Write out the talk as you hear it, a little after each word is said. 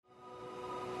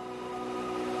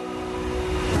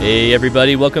Hey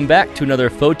everybody, welcome back to another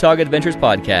Photog Adventures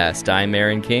podcast. I'm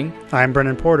Aaron King. I'm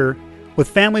Brendan Porter. With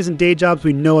families and day jobs,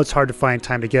 we know it's hard to find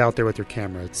time to get out there with your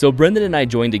camera. So Brendan and I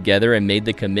joined together and made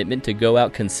the commitment to go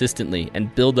out consistently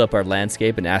and build up our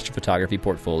landscape and astrophotography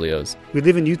portfolios. We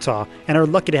live in Utah and are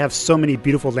lucky to have so many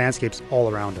beautiful landscapes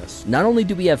all around us. Not only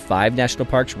do we have 5 national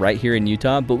parks right here in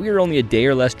Utah, but we are only a day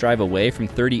or less drive away from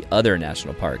 30 other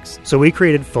national parks. So we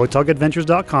created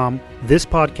photogadventures.com, this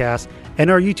podcast, and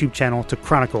our YouTube channel to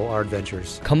chronicle our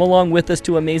adventures. Come along with us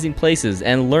to amazing places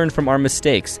and learn from our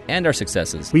mistakes and our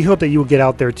successes. We hope that you will get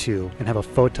out there too and have a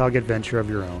photog adventure of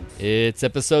your own. It's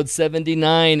episode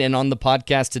 79, and on the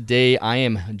podcast today, I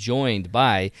am joined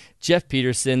by Jeff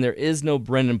Peterson. There is no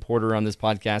Brendan Porter on this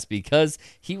podcast because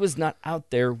he was not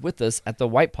out there with us at the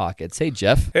White Pockets. Hey,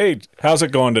 Jeff. Hey, how's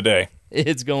it going today?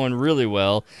 It's going really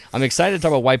well. I'm excited to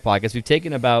talk about White Pockets. We've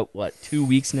taken about, 2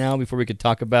 weeks now before we could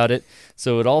talk about it.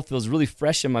 So it all feels really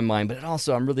fresh in my mind, but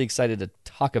I'm really excited to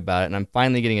talk about it. And I'm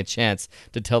finally getting a chance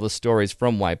to tell the stories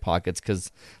from White Pockets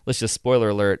because, let's just spoiler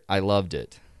alert, I loved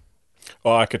it.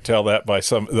 Oh, I could tell that by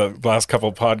the last couple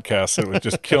of podcasts. It was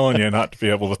just killing you not to be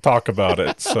able to talk about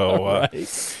it. So,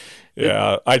 Right.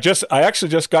 Yeah, I actually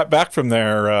just got back from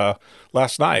there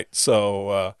last night.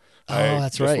 So, that's I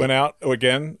just right. went out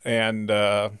again and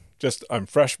I'm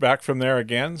fresh back from there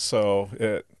again. So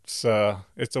it's a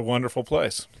wonderful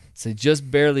place. So just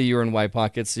barely you were in White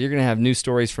Pockets, so you're going to have new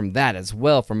stories from that as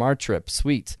well, from our trip.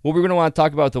 Sweet. Well, we're going to want to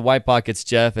talk about the White Pockets,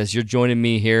 Jeff, as you're joining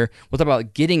me here. We'll talk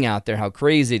about getting out there, how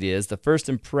crazy it is, the first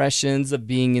impressions of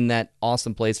being in that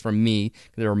awesome place from me.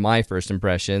 They were my first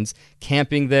impressions.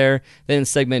 Camping there. Then in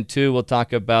segment 2, we'll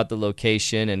talk about the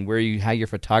location and how your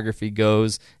photography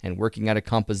goes and working out a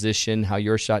composition, how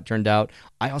your shot turned out.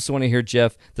 I also want to hear,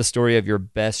 Jeff, the story of your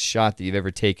best shot that you've ever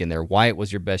taken there, why it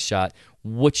was your best shot,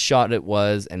 which shot it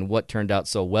was, and what turned out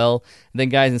so well. And then,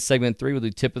 guys, in segment 3, we'll do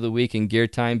tip of the week and gear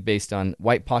time based on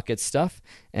White Pocket stuff,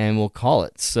 and we'll call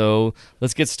it. So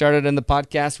let's get started in the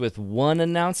podcast with one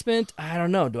announcement. I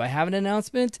don't know. Do I have an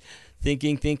announcement?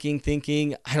 Thinking.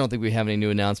 I don't think we have any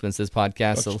new announcements this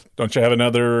podcast. Don't you have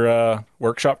another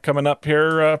workshop coming up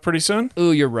here pretty soon?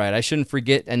 Ooh, you're right. I shouldn't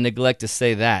forget and neglect to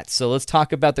say that. So let's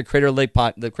talk about the Crater Lake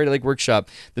workshop.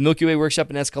 The Milky Way workshop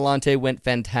in Escalante went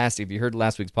fantastic. If you heard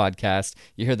last week's podcast,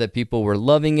 you heard that people were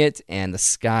loving it, and the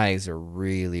skies are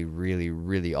really, really,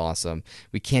 really awesome.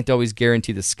 We can't always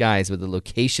guarantee the skies, but the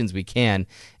locations we can,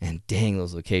 and dang,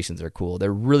 those locations are cool.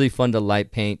 They're really fun to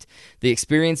light paint. The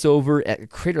experience over at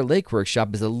Crater Lake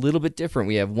workshop is a little bit different.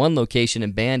 We have one location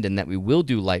in Bandon that we will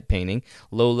do light painting,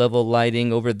 low-level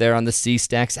lighting over there on the sea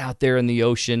stacks out there in the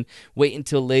ocean. Wait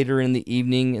until later in the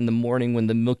evening, in the morning, when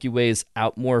the Milky Way is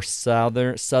out more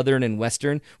southern and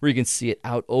western, where you can see it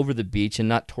out over the beach and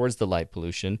not towards the light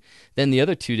pollution. Then the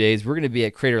other 2 days, we're going to be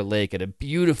at Crater Lake at a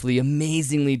beautifully,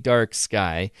 amazingly dark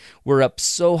sky. We're up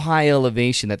so high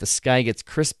elevation that the sky gets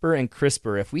crisper and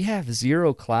crisper. If we have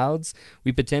 0 clouds,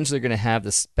 we potentially are going to have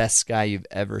the best sky you've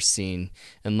ever seen,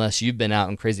 unless you've been out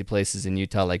in crazy places in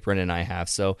Utah like Brendan and I have.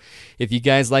 So if you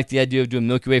guys like the idea of doing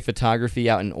Milky Way photography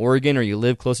out in Oregon, or you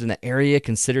live closer in the area,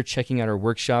 consider checking out our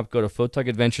workshop. Go to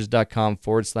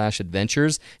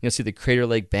photogadventures.com/adventures. You'll see the Crater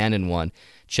Lake Bandon one.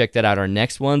 Check that out. Our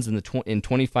next one's in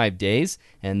 25 days,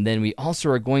 and then we also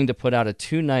are going to put out a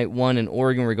 2-night one in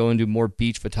Oregon. We're going to do more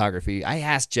beach photography. I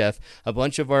asked Jeff, a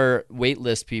bunch of our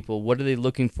waitlist people, what are they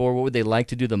looking for? What would they like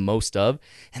to do the most of?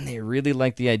 And they really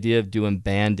like the idea of doing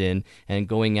Bandon and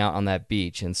going out on that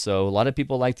beach. And so a lot of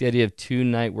people like the idea of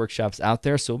 2-night workshops out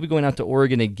there. So we'll be going out to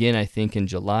Oregon again, I think, in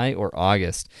July or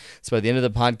August. So by the end of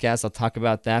the podcast, I'll talk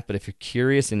about that. But if you're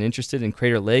curious and interested in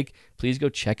Crater Lake, please go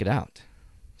check it out.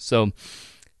 So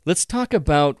let's talk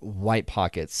about White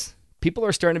Pockets. People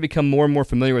are starting to become more and more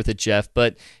familiar with it, Jeff,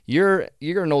 but you're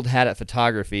an old hat at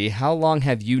photography. How long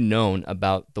have you known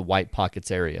about the White Pockets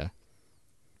area?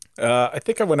 I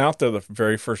think I went out there the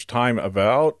very first time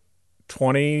about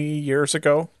 20 years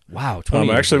ago. Wow, 20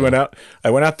 years I actually ago. I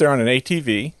went out there on an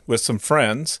ATV with some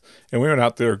friends, and we went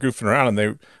out there goofing around,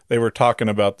 and they were talking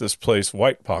about this place,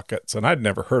 White Pockets, and I'd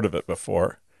never heard of it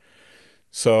before.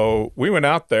 So we went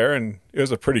out there, and it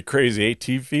was a pretty crazy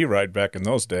ATV ride back in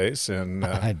those days. And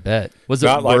I bet. Was it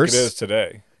not worse? like it is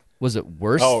today. Was it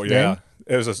worse? Oh yeah, then?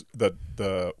 it was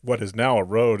the what is now a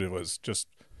road. It was just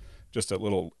a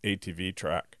little ATV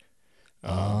track.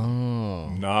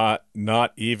 Not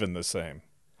even the same.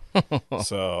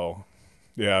 So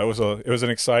yeah, it was an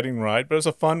exciting ride, but it was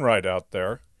a fun ride out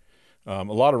there. A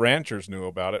lot of ranchers knew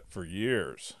about it for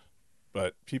years,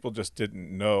 but people just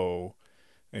didn't know.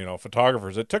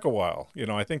 Photographers, it took a while.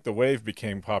 I think the Wave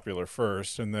became popular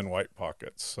first and then White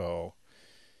Pockets. So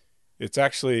it's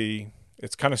actually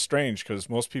it's kind of strange because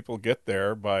most people get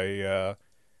there by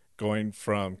going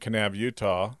from Kanab,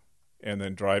 Utah, and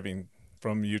then driving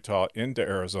from Utah into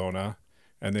Arizona,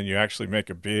 and then you actually make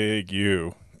a big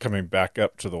U coming back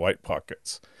up to the White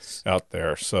Pockets out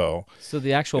there. So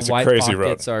the actual it's a White crazy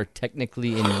Pockets road. are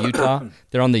technically in Utah.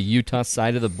 They're on the Utah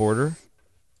side of the border.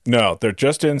 No, they're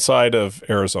just inside of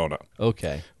Arizona.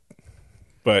 Okay.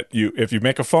 But if you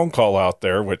make a phone call out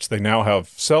there, which they now have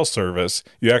cell service,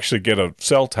 you actually get a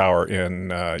cell tower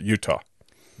in Utah.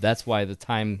 That's why the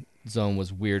time zone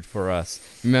was weird for us.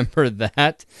 Remember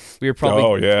that? We were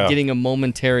probably getting a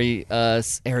momentary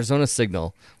Arizona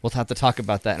signal. We'll have to talk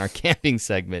about that in our camping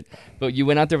segment. But you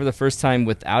went out there for the first time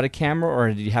without a camera, or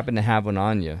did you happen to have one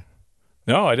on you?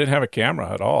 No, I didn't have a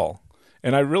camera at all.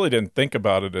 And I really didn't think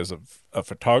about it as a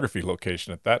photography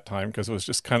location at that time because it was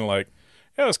just kind of like,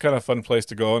 it was kind of a fun place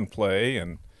to go and play.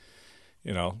 And,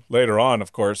 later on,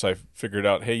 of course, I figured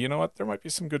out, hey, you know what? There might be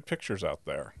some good pictures out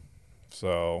there.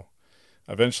 So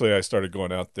eventually I started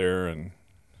going out there and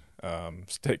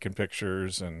taking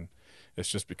pictures, and it's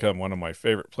just become one of my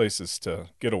favorite places to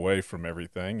get away from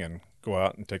everything and go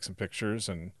out and take some pictures.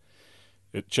 And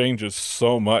it changes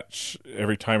so much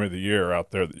every time of the year out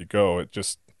there that you go.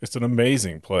 It's an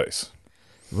amazing place.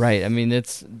 Right. I mean,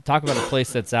 talk about a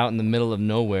place that's out in the middle of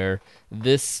nowhere.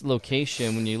 This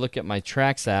location, when you look at my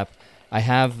Tracks app, I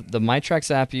have the My Tracks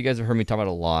app. You guys have heard me talk about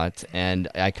a lot, and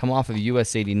I come off of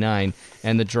US 89,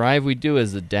 and the drive we do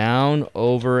is the down,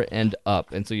 over, and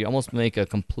up, and so you almost make a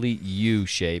complete U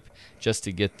shape just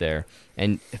to get there.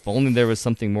 And if only there was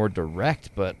something more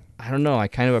direct, but I don't know. I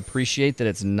kind of appreciate that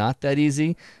it's not that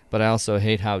easy, but I also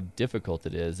hate how difficult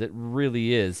it is. It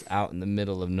really is out in the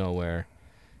middle of nowhere.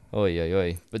 Oy, oy,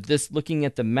 oy. But looking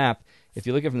at the map, if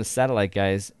you look at it from the satellite,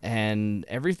 guys, and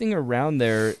everything around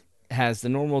there has the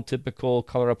normal, typical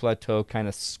Colorado Plateau kind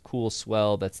of cool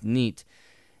swell that's neat.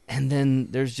 And then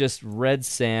there's just red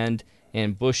sand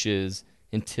and bushes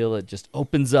until it just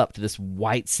opens up to this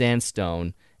white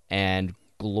sandstone and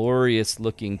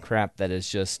glorious-looking crap that is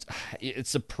just, it's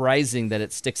surprising that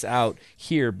it sticks out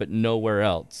here but nowhere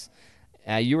else.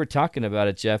 You were talking about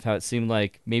it, Jeff, how it seemed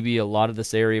like maybe a lot of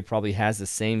this area probably has the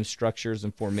same structures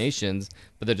and formations,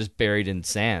 but they're just buried in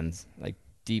sands, like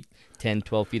deep 10,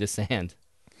 12 feet of sand.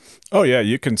 Oh, yeah,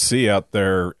 you can see out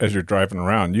there as you're driving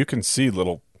around. You can see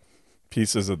little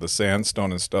pieces of the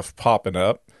sandstone and stuff popping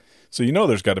up. So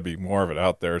there's got to be more of it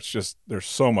out there. It's just there's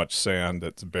so much sand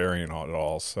that's burying it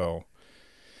all. So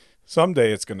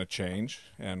someday it's going to change,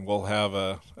 and we'll have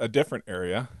a different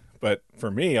area. But for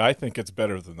me, I think it's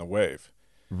better than the Wave.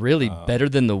 Really better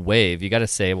than the Wave? You got to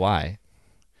say why.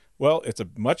 Well, it's a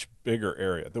much bigger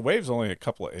area. The Wave's only a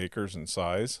couple of acres in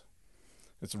size.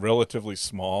 It's relatively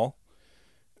small.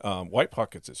 White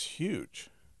Pockets is huge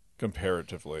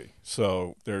comparatively.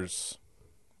 So there's,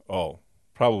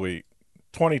 probably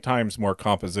 20 times more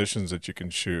compositions that you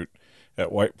can shoot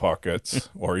at White Pockets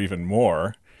or even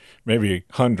more, maybe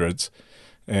hundreds.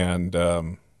 And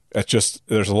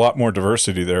there's a lot more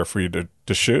diversity there for you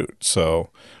to shoot. So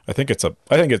I think it's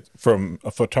from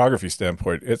a photography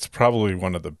standpoint, it's probably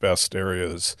one of the best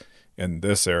areas in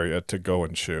this area to go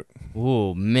and shoot.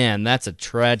 Oh, man, that's a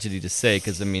tragedy to say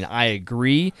because, I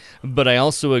agree, but I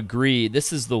also agree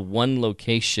this is the one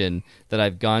location that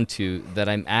I've gone to that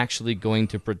I'm actually going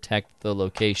to protect the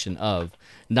location of.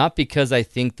 Not because I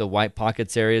think the White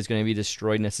Pockets area is going to be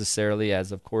destroyed necessarily,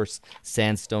 as, of course,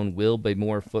 sandstone will be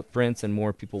more footprints and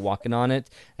more people walking on it,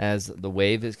 as the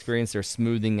Wave experience, they're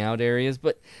smoothing out areas,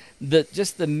 but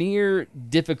just the mere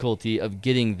difficulty of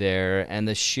getting there and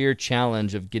the sheer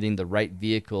challenge of getting the right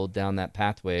vehicle down that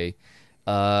pathway,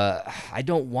 I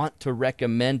don't want to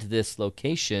recommend this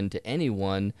location to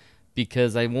anyone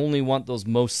because I only want those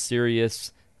most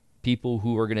serious people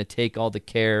who are going to take all the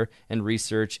care and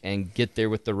research and get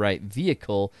there with the right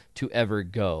vehicle to ever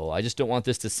go. I just don't want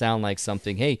this to sound like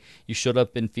something, hey, you showed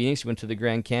up in Phoenix, you went to the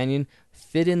Grand Canyon,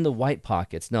 fit in the White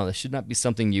Pockets. No, this should not be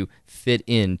something you fit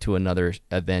into another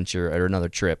adventure or another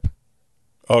trip.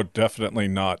 Oh, definitely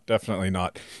not. Definitely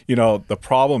not. The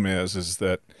problem is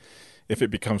that if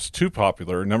it becomes too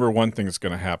popular, number one thing that's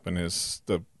going to happen is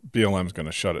the BLM is going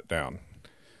to shut it down.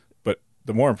 But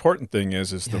the more important thing is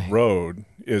the road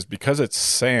is, because it's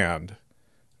sand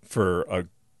for a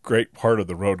great part of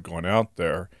the road going out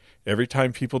there, every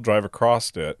time people drive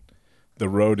across it, the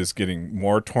road is getting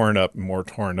more torn up and more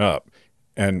torn up,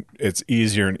 and it's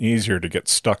easier and easier to get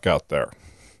stuck out there.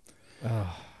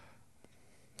 Oh.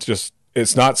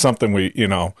 It's not something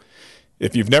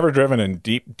if you've never driven in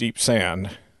deep, deep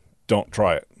sand, don't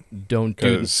try it. Don't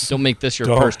make this your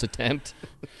first attempt.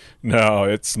 No,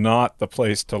 it's not the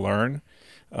place to learn.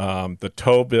 The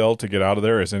tow bill to get out of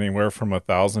there is anywhere from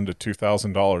 $1,000 to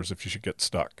 $2,000 if you should get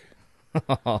stuck.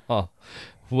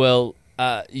 Well,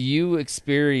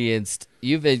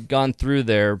 you've had gone through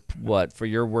there, what, for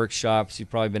your workshops, you've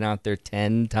probably been out there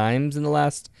 10 times in the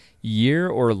last year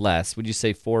or less. Would you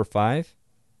say 4 or 5?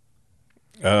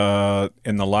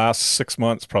 In the last 6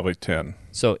 months, probably 10.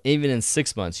 So even in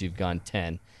 6 months, you've gone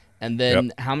 10. And then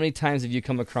Yep. how many times have you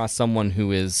come across someone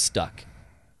who is stuck?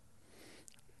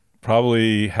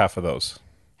 Probably half of those.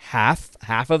 Half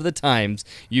of the times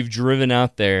you've driven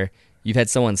out there, you've had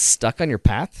someone stuck on your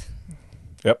path?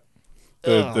 Yep.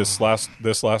 This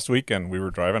last weekend, we were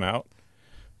driving out.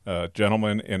 A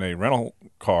gentleman in a rental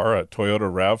car, a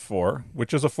Toyota RAV4,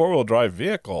 which is a 4-wheel drive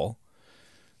vehicle,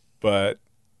 but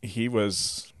he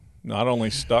was not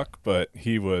only stuck, but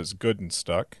he was good and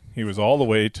stuck. He was all the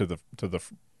way to the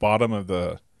bottom of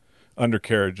the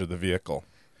undercarriage of the vehicle.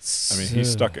 I mean, he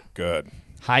stuck it good.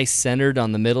 High centered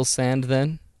on the middle sand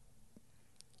then?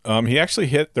 He actually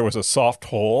there was a soft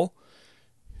hole,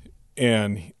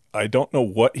 and I don't know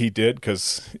what he did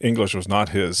because English was not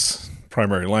his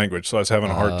primary language, so I was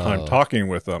having a hard time talking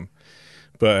with him.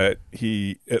 But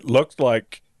it looked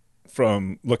like,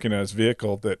 from looking at his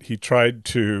vehicle, that he tried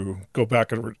to go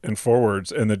back and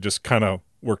forwards and then just kind of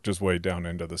worked his way down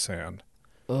into the sand.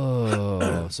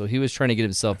 Oh, so he was trying to get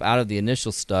himself out of the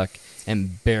initial stuck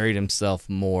and buried himself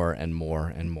more and more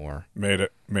and more. Made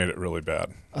it really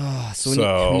bad.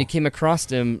 So when you came across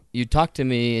him, you talked to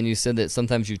me and you said that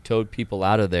sometimes you towed people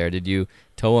out of there. Did you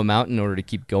tow him out in order to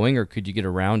keep going, or could you get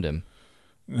around him?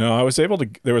 No, I was able to.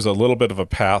 There was a little bit of a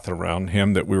path around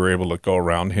him that we were able to go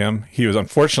around him. He was,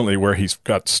 unfortunately, where he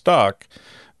got stuck,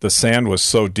 the sand was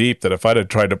so deep that if I'd have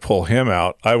tried to pull him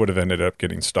out, I would have ended up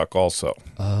getting stuck also.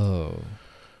 Oh.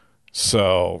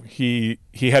 So he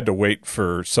had to wait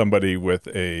for somebody with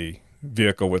a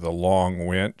vehicle with a long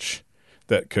winch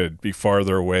that could be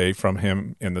farther away from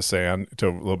him in the sand to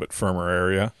a little bit firmer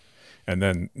area, and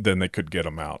then they could get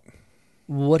him out.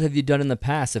 What have you done in the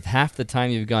past? If half the time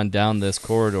you've gone down this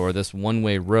corridor, this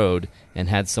one-way road, and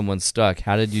had someone stuck,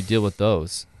 how did you deal with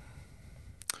those?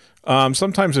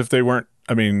 Sometimes if they weren't,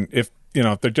 I mean, if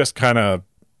they just kind of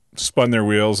spun their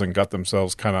wheels and got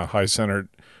themselves kind of high-centered,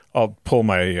 I'll pull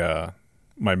my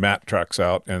my mat tracks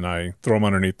out and I throw them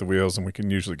underneath the wheels, and we can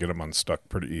usually get them unstuck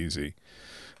pretty easy.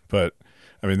 But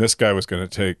I mean, this guy was going to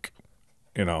take,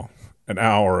 an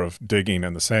hour of digging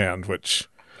in the sand, which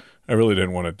I really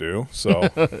didn't want to do. So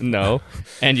No,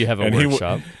 and you have a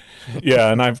workshop.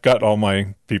 Yeah, and I've got all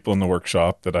my people in the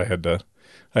workshop that I had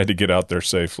to get out there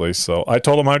safely. So I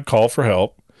told him I'd call for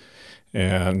help.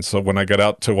 And so when I got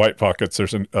out to White Pockets,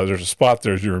 there's a spot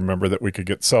there, as you remember, that we could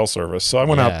get cell service. So I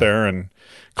went out there and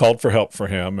called for help for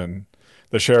him, and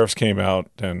the sheriffs came out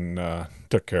and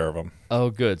took care of him. Oh,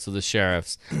 good. So the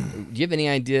sheriffs. Do you have any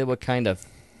idea what kind of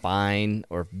fine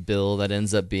or bill that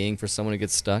ends up being for someone who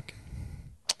gets stuck?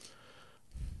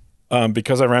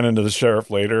 Because I ran into the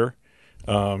sheriff later,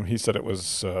 he said it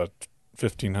was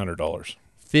 $1,500.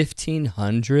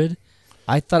 $1,500?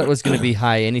 I thought it was going to be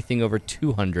high, anything over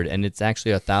 $200, and it's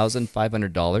actually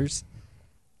 $1,500.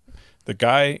 The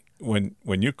guy, when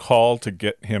you call to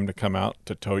get him to come out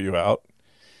to tow you out,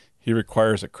 he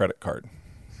requires a credit card.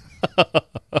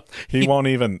 He won't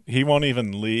even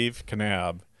leave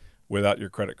Kanab without your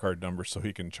credit card number, so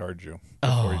he can charge you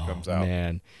before he comes out.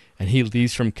 Man. And he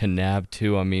leaves from Kanab,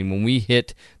 too. I mean, when we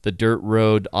hit the dirt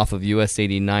road off of US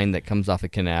 89 that comes off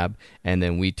of Kanab, and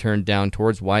then we turned down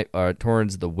towards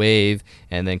the Wave,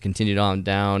 and then continued on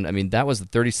down, I mean, that was a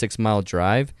 36-mile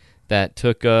drive that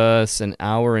took us an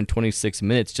hour and 26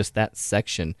 minutes, just that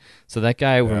section. So that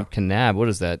guy from Kanab, what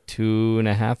is that,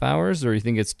 2.5 hours? Or you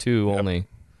think it's 2 only?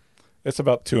 It's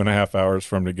about 2.5 hours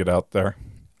for him to get out there.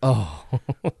 Oh,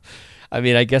 I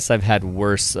mean, I guess I've had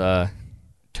worse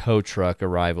tow truck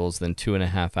arrivals than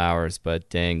 2.5 hours, but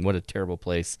dang, what a terrible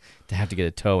place to have to get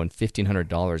a tow, and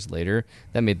 $1,500 later.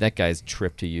 That made that guy's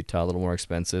trip to Utah a little more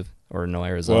expensive, or no,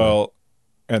 Arizona. Well,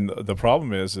 and the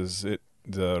problem is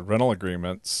the rental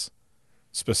agreements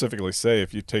specifically say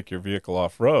if you take your vehicle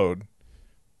off road,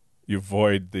 you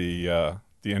void the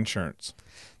insurance.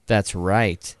 That's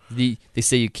right. They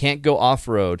say you can't go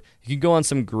off-road. You can go on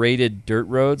some graded dirt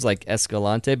roads like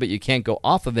Escalante, but you can't go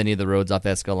off of any of the roads off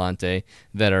Escalante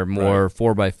that are more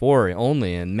 4x4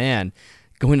 only. And,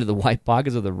 going to the White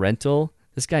Pockets of the rental,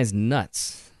 this guy's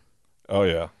nuts. Oh,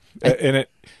 yeah.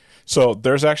 So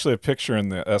there's actually a picture in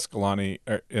the Escalante,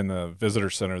 in the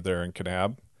visitor center there in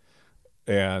Kanab,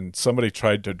 and somebody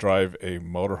tried to drive a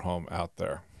motorhome out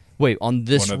there. Wait, on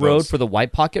this road for the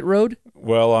White Pocket Road?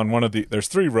 Well, on there's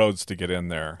 3 roads to get in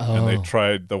there, and they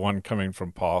tried the one coming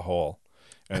from Paw Hole,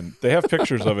 And they have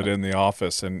pictures of it in the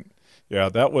office. And yeah,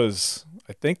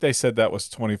 I think they said that was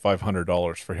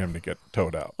 $2,500 for him to get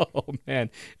towed out. Oh, man.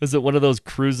 Was it one of those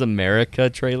Cruise America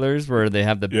trailers where they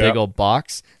have the Yeah. big old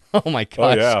box? Oh, my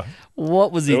gosh. yeah.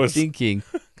 What was he thinking?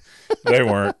 They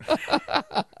weren't.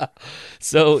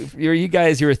 So, you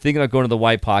guys who are thinking about going to the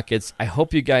White Pockets, I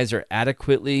hope you guys are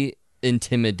adequately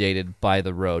intimidated by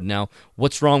the road. Now,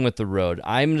 what's wrong with the road?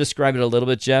 I'm going to describe it a little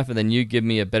bit, Jeff, and then you give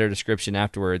me a better description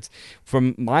afterwards.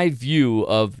 From my view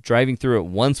of driving through it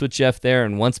once with Jeff there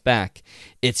and once back,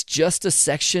 it's just a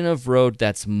section of road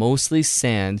that's mostly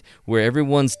sand where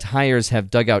everyone's tires have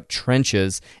dug out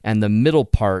trenches, and the middle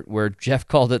part where Jeff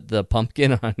called it the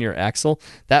pumpkin on your axle,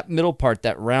 that middle part,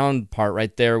 that round part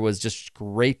right there was just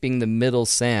scraping the middle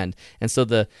sand. And so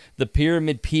the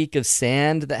pyramid peak of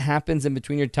sand that happens in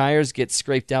between your tires gets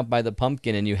scraped out by the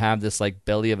pumpkin, and you have this like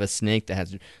belly of a snake that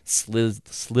has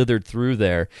slithered through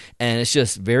there. And it's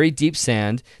just very deep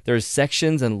sand. There's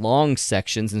sections and long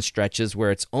sections and stretches where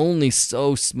it's only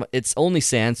it's only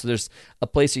sand, so there's a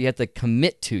place where you have to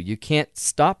commit to. You can't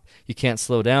stop, you can't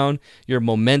slow down. Your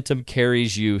momentum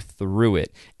carries you through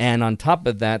it. And on top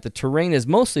of that, the terrain is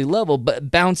mostly level but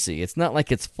bouncy. It's not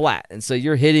like it's flat. And so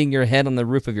you're hitting your head on the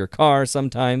roof of your car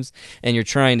sometimes, and you're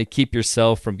trying to keep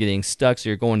yourself from getting stuck, so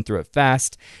you're going through it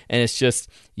fast. And it's just,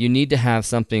 you need to have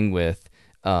something with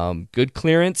good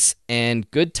clearance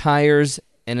and good tires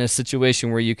in a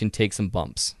situation where you can take some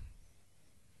bumps.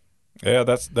 Yeah,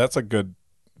 that's a good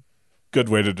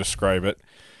way to describe it.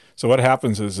 So what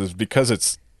happens is because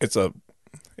it's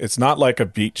not like a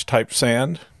beach type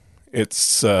sand.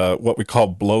 It's what we call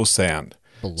blow sand.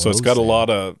 So it's got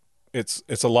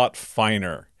it's a lot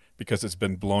finer because it's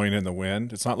been blowing in the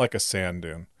wind. It's not like a sand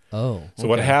dune. Oh. Okay. So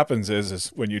what happens is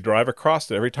when you drive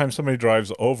across it, every time somebody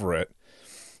drives over it,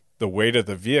 the weight of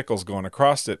the vehicles going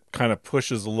across it kind of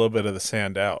pushes a little bit of the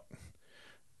sand out.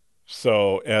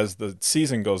 So as the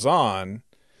season goes on,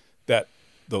 that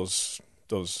those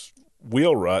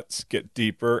wheel ruts get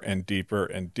deeper and deeper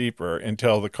and deeper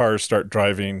until the cars start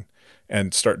driving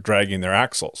and start dragging their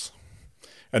axles.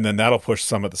 And then that'll push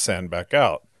some of the sand back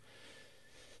out.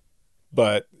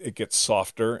 But it gets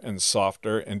softer and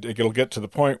softer, and it'll get to the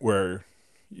point where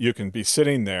you can be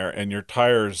sitting there and your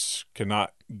tires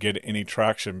cannot get any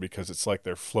traction because it's like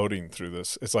they're floating through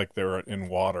this. It's like they're in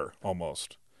water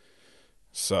almost.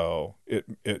 So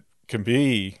it can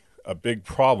be a big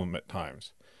problem at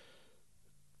times.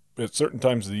 At certain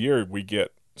times of the year, we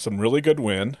get some really good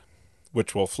wind,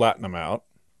 which will flatten them out.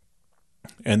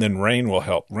 And then rain will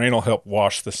help. Rain will help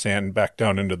wash the sand back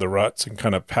down into the ruts and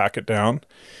kind of pack it down.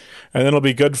 And then it'll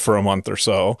be good for a month or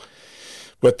so.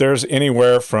 But there's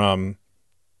anywhere from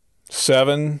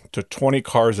 7 to 20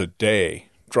 cars a day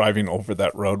driving over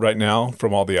that road right now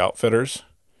from all the outfitters.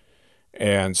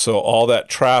 And so all that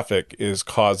traffic is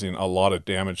causing a lot of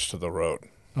damage to the road.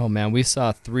 Oh, man, we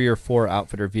saw 3 or 4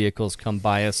 outfitter vehicles come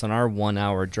by us on our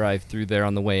 1-hour drive through there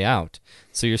on the way out.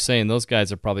 So you're saying those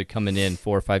guys are probably coming in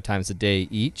 4 or 5 times a day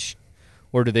each?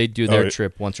 Or do they do their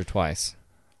trip once or twice?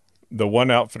 The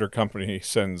one outfitter company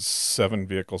sends 7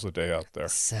 vehicles a day out there.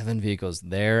 7 vehicles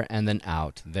there and then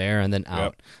out, there and then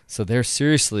out. Yep. So they're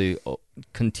seriously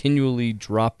continually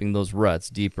dropping those ruts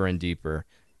deeper and deeper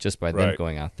just by them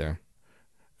going out there.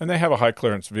 And they have a high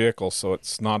clearance vehicle, so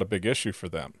it's not a big issue for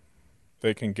them.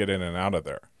 They can get in and out of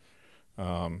there.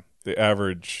 The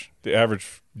average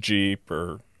Jeep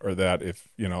or that, if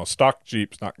stock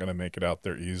Jeep's not going to make it out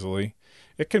there easily.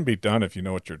 It can be done if you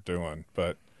know what you're doing,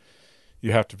 but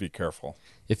you have to be careful.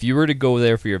 If you were to go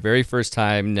there for your very first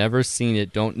time, never seen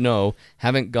it, don't know,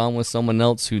 haven't gone with someone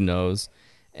else who knows,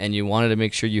 and you wanted to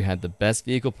make sure you had the best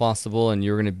vehicle possible and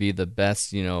you're going to be the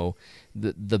best,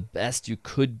 the best you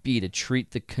could be to treat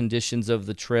the conditions of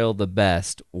the trail the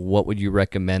best, what would you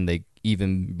recommend they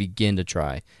even begin to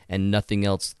try, and nothing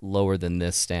else lower than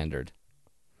this standard?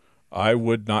 I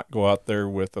would not go out there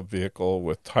with a vehicle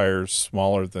with tires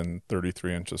smaller than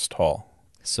 33 inches tall.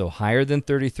 So higher than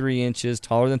 33 inches,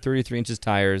 taller than 33 inches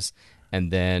tires,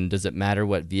 and then does it matter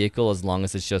what vehicle as long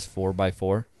as it's just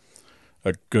 4x4?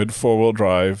 A good 4-wheel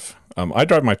drive. I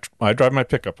drive my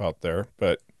pickup out there,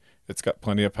 but it's got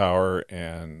plenty of power,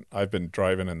 and I've been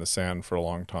driving in the sand for a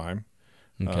long time.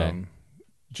 Okay.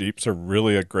 Jeeps are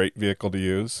really a great vehicle to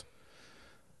use.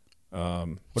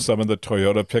 Some of the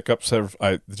Toyota pickups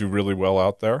I do really well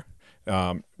out there.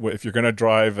 If you're going to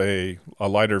drive a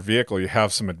lighter vehicle, you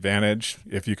have some advantage.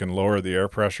 If you can lower the air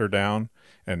pressure down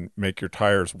and make your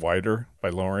tires wider by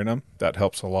lowering them, that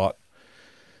helps a lot.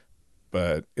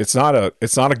 But it's not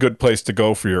a good place to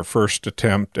go for your first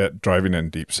attempt at driving in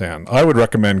deep sand. I would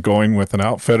recommend going with an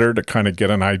outfitter to kind of get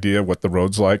an idea of what the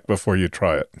road's like before you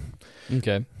try it.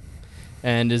 Okay.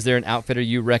 And is there an outfitter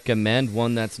you recommend,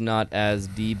 one that's not as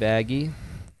D-baggy?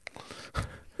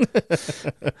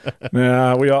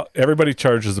 Nah, everybody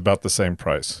charges about the same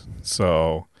price.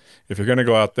 So if you're going to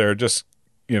go out there, just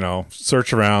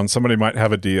search around. Somebody might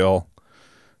have a deal,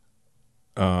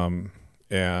 and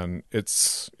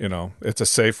it's a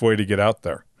safe way to get out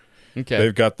there. Okay,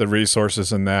 they've got the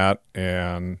resources in that,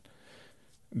 and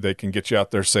they can get you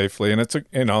out there safely. And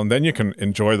and then you can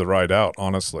enjoy the ride out.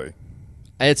 Honestly,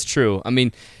 it's true. I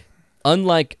mean,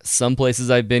 unlike some places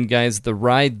I've been, guys, the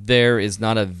ride there is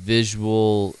not a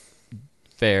visual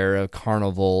fair, a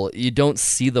carnival. You don't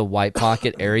see the White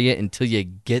Pocket area until you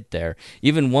get there.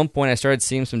 Even one point I started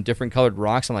seeing some different colored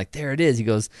rocks. I'm like, there it is. He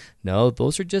goes, no,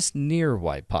 those are just near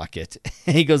White Pocket.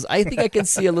 He goes, I think I can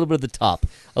see a little bit of the top.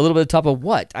 A little bit of the top of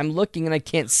what? I'm looking and I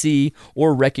can't see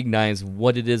or recognize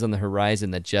what it is on the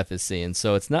horizon that Jeff is seeing.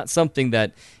 So it's not something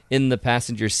that in the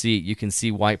passenger seat you can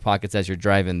see White Pockets as you're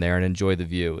driving there and enjoy the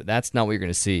view. That's not what you're going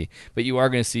to see. But you are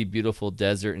going to see beautiful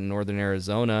desert in northern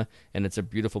Arizona, and it's a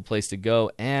beautiful place to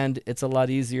go. And it's a lot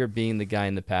easier being the guy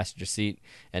in the passenger seat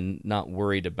and not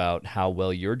worried about how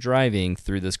well you're driving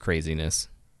through this craziness.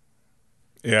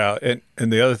 Yeah,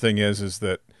 and the other thing is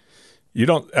that you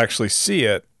don't actually see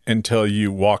it until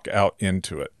you walk out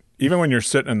into it. Even when you're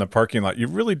sitting in the parking lot, you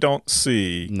really don't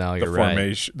see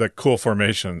the cool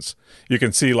formations. You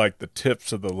can see like the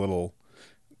tips of the little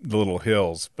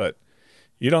hills, but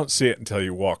you don't see it until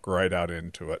you walk right out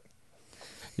into it.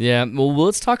 Yeah, well,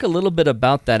 let's talk a little bit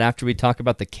about that after we talk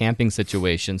about the camping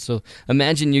situation. So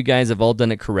imagine you guys have all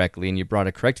done it correctly and you brought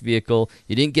a correct vehicle.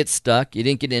 You didn't get stuck. You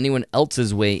didn't get anyone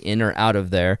else's way in or out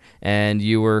of there, and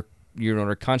you're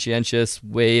on a conscientious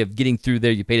way of getting through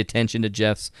there. You paid attention to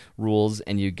Jeff's rules,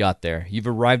 and you got there. You've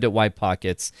arrived at White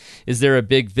Pockets. Is there a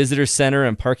big visitor center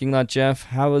and parking lot, Jeff?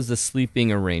 How does the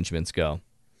sleeping arrangements go?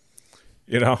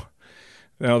 No,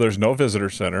 there's no visitor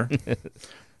center.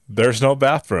 There's no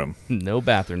bathroom. No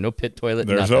bathroom, no pit toilet,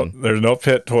 there's nothing. There's no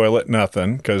pit toilet,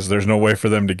 nothing, because there's no way for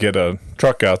them to get a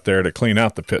truck out there to clean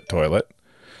out the pit toilet.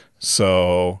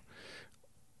 So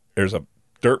there's a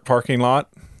dirt parking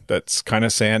lot that's kind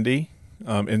of sandy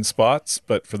in spots,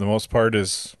 but for the most part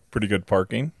is pretty good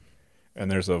parking. And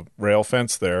there's a rail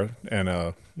fence there and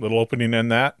a little opening in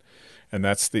that, and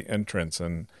that's the entrance.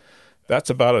 And that's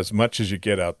about as much as you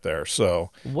get out there.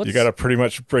 So you got to pretty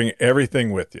much bring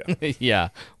everything with you. Yeah.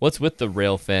 What's with the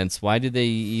rail fence? Why did they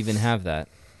even have that?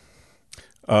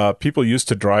 People used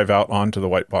to drive out onto the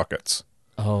White Pockets.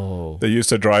 Oh. They used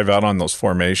to drive out on those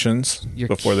formations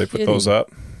before they put those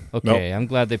up. Okay, nope. I'm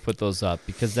glad they put those up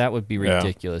because that would be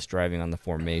ridiculous driving on the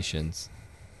formations.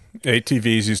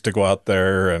 ATVs used to go out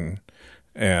there,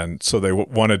 and so they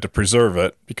wanted to preserve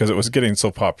it because it was getting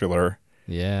so popular.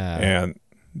 Yeah. And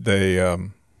they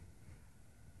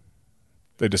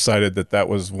decided that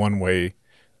was one way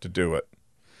to do it.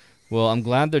 Well, I'm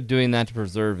glad they're doing that to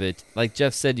preserve it. Like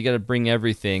Jeff said, you got to bring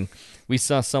everything. We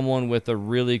saw someone with a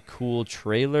really cool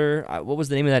trailer. What was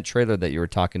the name of that trailer that you were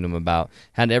talking to them about?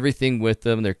 Had everything with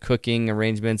them, their cooking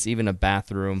arrangements, even a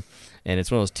bathroom. And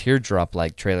it's one of those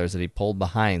teardrop-like trailers that he pulled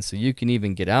behind, so you can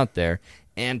even get out there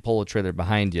and pull a trailer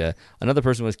behind you. Another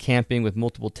person was camping with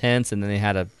multiple tents, and then they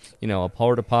had a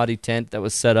porta potty tent that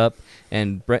was set up.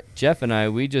 And Jeff and I,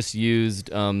 we just used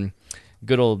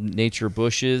good old Nature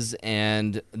Bushes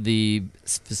and the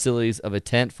facilities of a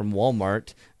tent from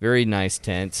Walmart. Very nice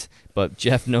tent, but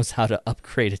Jeff knows how to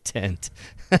upgrade a tent.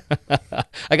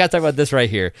 I got to talk about this right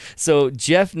here. So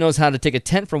Jeff knows how to take a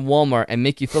tent from Walmart and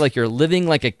make you feel like you're living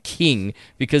like a king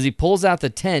because he pulls out the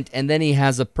tent and then he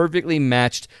has a perfectly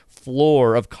matched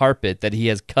floor of carpet that he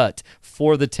has cut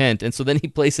for the tent, and so then he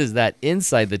places that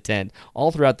inside the tent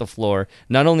all throughout the floor.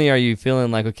 Not only are you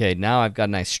feeling like, okay, now I've got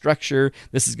a nice structure,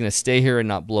 this is going to stay here and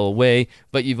not blow away,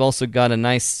 but you've also got a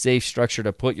nice safe structure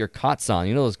to put your cots on.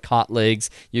 You know those cot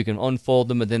legs, you can unfold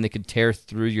them and then they could tear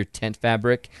through your tent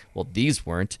fabric. Well, these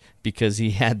weren't, because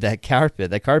he had that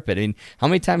carpet. I mean, how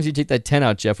many times did you take that tent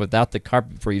out, Jeff, without the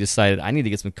carpet before you decided, I need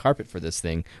to get some carpet for this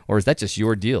thing? Or is that just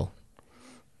your deal?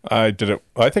 I did it.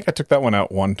 I think I took that one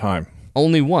out one time.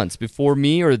 Only once before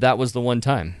me, or that was the one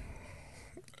time?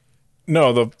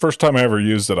 No, the first time I ever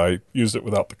used it, I used it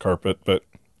without the carpet. But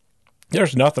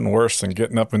there's nothing worse than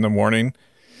getting up in the morning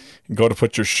and go to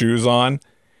put your shoes on,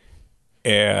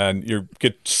 and you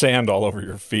get sand all over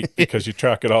your feet because you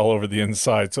track it all over the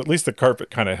inside. So at least the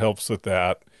carpet kind of helps with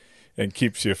that and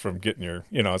keeps you from getting your,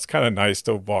 it's kind of nice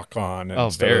to walk on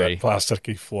instead of that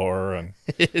plasticky floor. And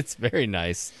it's very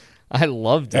nice. I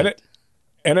loved it.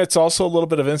 And it's also a little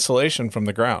bit of insulation from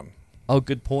the ground. Oh,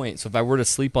 good point. So if I were to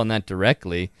sleep on that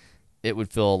directly, it would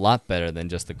feel a lot better than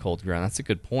just the cold ground. That's a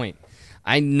good point.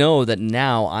 I know that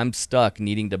now I'm stuck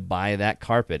needing to buy that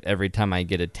carpet every time I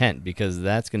get a tent because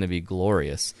that's going to be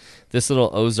glorious. This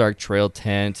little Ozark Trail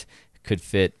tent could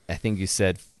fit, I think you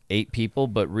said 8 people,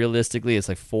 but realistically it's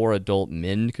like 4 adult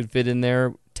men could fit in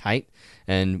there tight.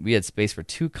 And we had space for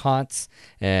 2 cots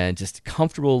and just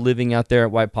comfortable living out there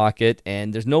at White Pocket.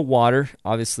 And there's no water,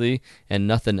 obviously, and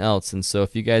nothing else. And so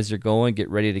if you guys are going, get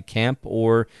ready to camp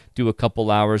or do a couple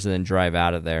hours and then drive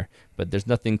out of there. But there's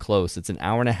nothing close. It's an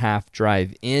hour-and-a-half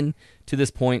drive in to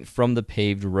this point from the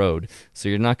paved road. So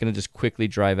you're not going to just quickly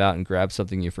drive out and grab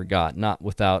something you forgot, not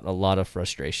without a lot of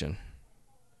frustration.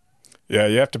 Yeah,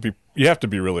 you have to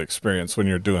be really experienced when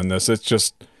you're doing this.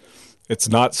 It's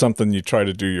not something you try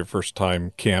to do your first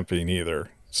time camping either.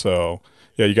 So,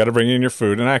 yeah, you got to bring in your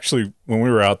food. And actually, when we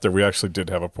were out there, we actually did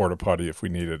have a porta potty if we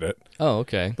needed it. Oh,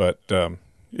 okay. But,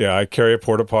 yeah, I carry a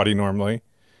porta potty normally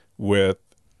with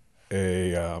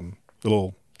a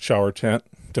little shower tent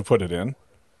to put it in.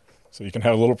 So you can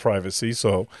have a little privacy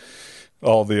so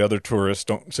all the other tourists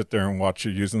don't sit there and watch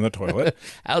you using the toilet.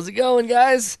 How's it going,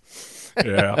 guys?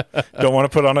 Yeah. Don't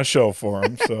want to put on a show for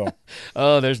them. So.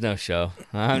 Oh, there's no show.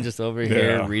 I'm just over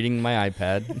here reading my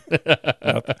iPad.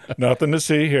 Nothing to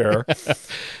see here.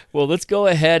 Well, let's go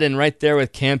ahead and right there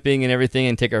with camping and everything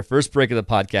and take our first break of the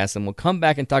podcast, and we'll come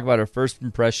back and talk about our first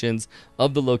impressions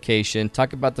of the location,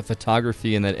 talk about the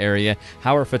photography in that area,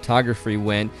 how our photography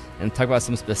went, and talk about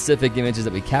some specific images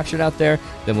that we captured out there.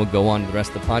 Then we'll go on to the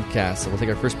rest of the podcast. So we'll take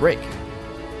our first break.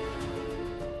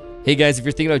 Hey guys, if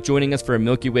you're thinking about joining us for a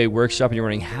Milky Way workshop and you're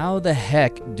wondering, how the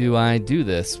heck do I do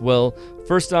this? Well,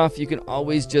 first off, you can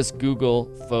always just Google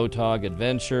Photog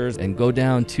Adventures and go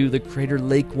down to the Crater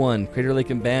Lake one, Crater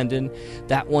Lake in Bandon.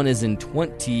 That one is in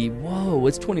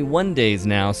 21 days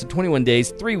now. So 21 days,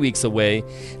 3 weeks away.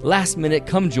 Last minute,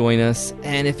 come join us.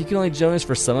 And if you can only join us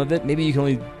for some of it, maybe you can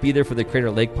only be there for the Crater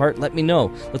Lake part, let me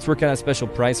know. Let's work out a special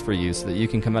price for you so that you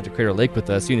can come out to Crater Lake with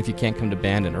us, even if you can't come to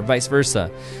Bandon or vice versa.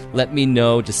 Let me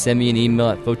know. Just send me an email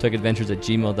at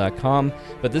photogadventures@gmail.com.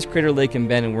 But this Crater Lake in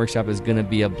Bandon workshop is going to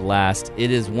be a blast. It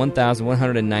is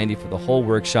 $1,190 for the whole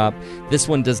workshop. This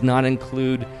one does not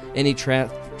include any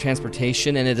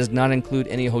transportation, and it does not include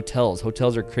any hotels.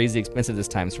 Hotels are crazy expensive this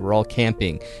time, so we're all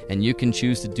camping. And you can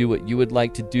choose to do what you would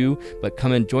like to do, but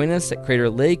come and join us at Crater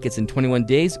Lake. It's in 21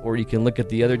 days, or you can look at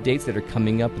the other dates that are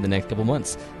coming up in the next couple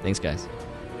months. Thanks, guys.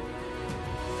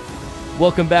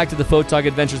 Welcome back to the Photog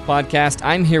Adventures podcast.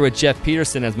 I'm here with Jeff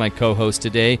Peterson as my co-host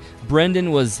today.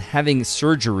 Brendan was having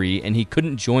surgery, and he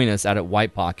couldn't join us out at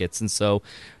White Pockets. And so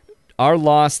our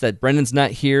loss that Brendan's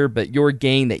not here, but your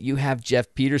gain that you have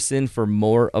Jeff Peterson for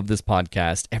more of this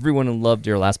podcast. Everyone loved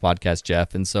your last podcast,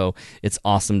 Jeff, and so it's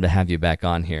awesome to have you back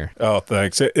on here. Oh,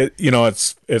 thanks.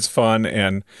 It's fun,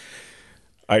 and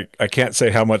I can't say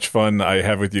how much fun I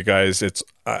have with you guys.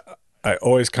 I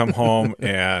always come home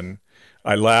and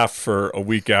I laugh for a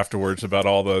week afterwards about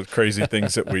all the crazy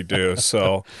things that we do.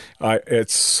 So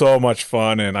it's so much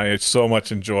fun, and I so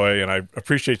much enjoy, and I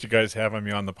appreciate you guys having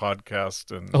me on the podcast.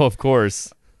 And oh, of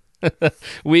course.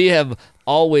 We have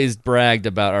always bragged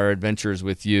about our adventures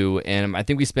with you, and I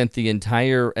think we spent the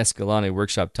entire Escalante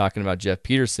workshop talking about Jeff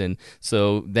Peterson.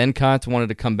 So then Venkat wanted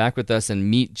to come back with us and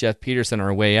meet Jeff Peterson on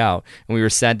our way out, and we were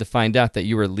sad to find out that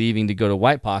you were leaving to go to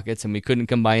White Pockets, and we couldn't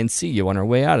come by and see you on our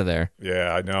way out of there.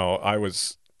 Yeah, I know.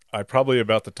 I probably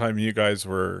about the time you guys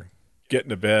were getting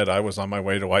to bed, I was on my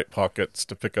way to White Pockets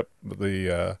to pick up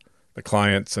the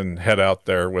clients and head out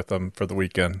there with them for the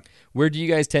weekend. Where do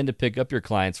you guys tend to pick up your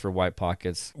clients for White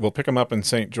Pockets? We'll pick them up in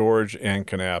St. George and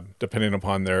Kanab, depending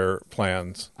upon their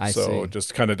plans. I see. So it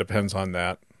just kind of depends on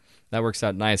that. That works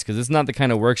out nice, because it's not the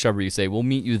kind of workshop where you say, we'll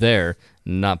meet you there.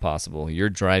 Not possible. You're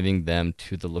driving them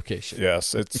to the location.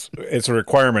 Yes, it's a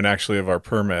requirement, actually, of our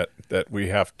permit that we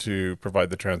have to provide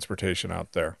the transportation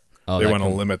out there. Oh, they want to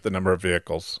limit the number of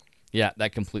vehicles. Yeah,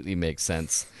 that completely makes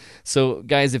sense. So,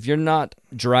 guys, if you're not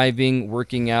driving,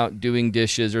 working out, doing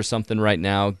dishes or something right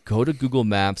now, go to Google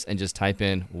Maps and just type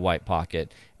in White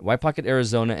Pocket,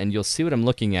 Arizona, and you'll see what I'm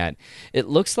looking at. It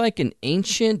looks like an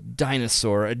ancient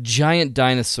dinosaur, a giant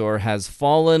dinosaur has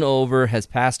fallen over, has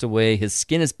passed away, his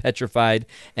skin is petrified,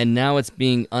 and now it's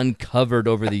being uncovered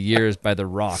over the years by the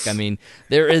rock. I mean,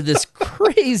 there is this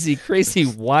crazy, crazy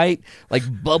white, like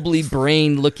bubbly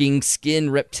brain-looking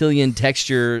skin reptilian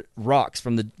texture rocks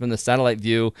from the satellite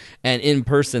view, and in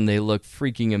person they look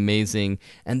freaking amazing.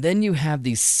 And then you have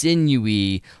these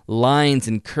sinewy lines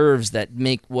and curves that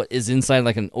make what is inside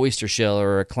like an oyster shell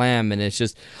or a clam, and it's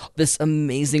just this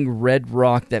amazing red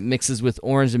rock that mixes with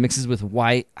orange and mixes with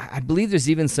white. I believe there's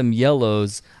even some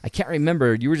yellows. I can't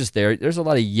remember. You were just there. There's a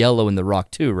lot of yellow in the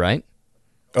rock too, right?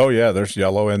 Oh yeah, there's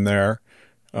yellow in there.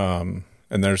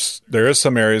 And there is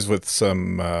some areas with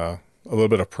some a little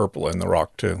bit of purple in the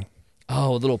rock too.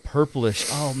 Oh, a little purplish.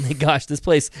 Oh my gosh, this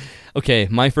place. Okay,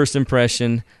 my first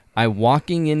impression. I'm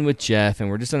walking in with Jeff, and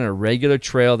we're just on a regular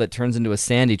trail that turns into a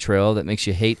sandy trail that makes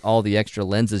you hate all the extra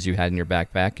lenses you had in your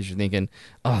backpack because you're thinking,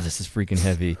 oh, this is freaking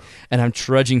heavy. And I'm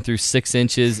trudging through 6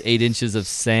 inches, 8 inches of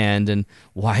sand, and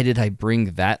why did I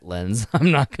bring that lens? I'm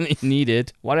not going to need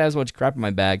it. Why do I have so much crap in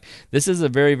my bag? This is a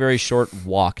very, very short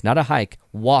walk, not a hike.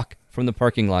 Walk from the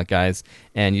parking lot, guys,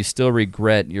 and you still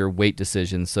regret your weight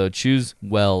decision. So choose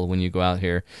well when you go out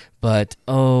here. But,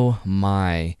 oh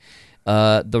my...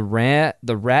 the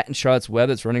rat in Charlotte's Web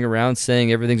that's running around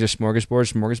saying everything's a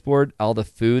smorgasbord, all the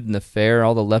food and the fare,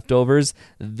 all the leftovers.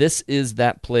 This is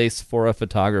that place for a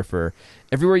photographer.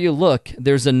 Everywhere you look,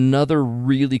 there's another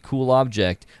really cool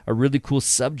object, a really cool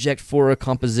subject for a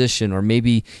composition, or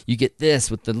maybe you get this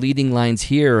with the leading lines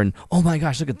here, and oh my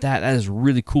gosh, look at that. That is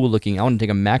really cool looking. I want to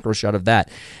take a macro shot of that.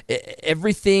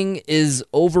 Everything is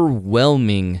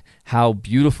overwhelming how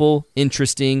beautiful,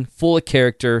 interesting, full of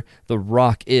character the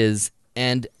rock is.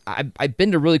 And I've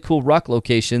been to really cool rock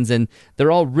locations, and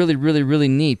they're all really, really, really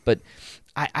neat, but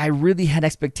I really had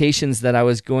expectations that I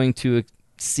was going to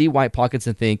see White Pockets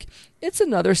and think, it's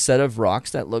another set of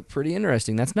rocks that look pretty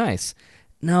interesting. That's nice.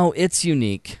 No, it's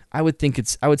unique. I would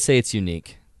say it's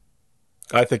unique.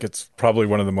 I think it's probably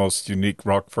one of the most unique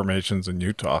rock formations in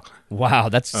Utah. Wow,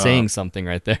 that's saying something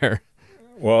right there.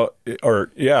 Well,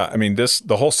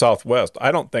 the whole Southwest,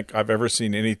 I don't think I've ever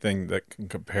seen anything that can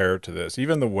compare to this.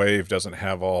 Even the Wave doesn't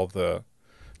have all the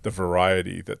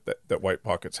variety that White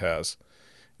Pockets has.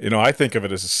 I think of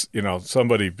it as,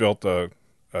 somebody built a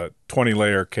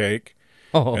 20-layer cake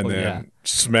and then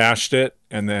smashed it,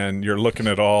 and then you're looking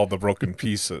at all the broken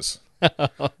pieces.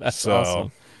 That's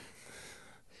awesome.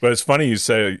 But it's funny you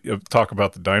talk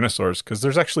about the dinosaurs, because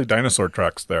there's actually dinosaur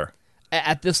tracks there.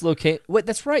 At this location. Wait,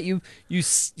 that's right. You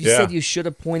said you should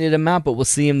have pointed him out, but we'll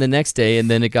see him the next day,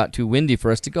 and then it got too windy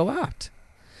for us to go out.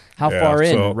 How far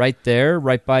in? So, right there?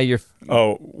 Right by your...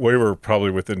 Oh, we were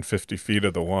probably within 50 feet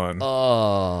of the one.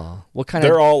 Oh. What kind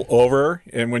They're all over,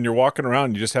 and when you're walking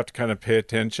around, you just have to kind of pay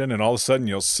attention, and all of a sudden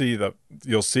you'll see the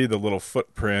little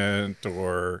footprint,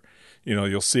 or,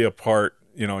 you'll see a part,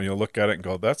 you'll look at it and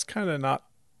go, that's kind of not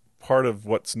part of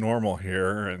what's normal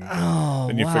here. And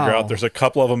then you figure out there's a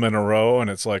couple of them in a row, and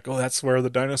it's like, oh, that's where the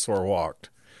dinosaur walked.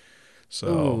 So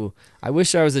ooh, I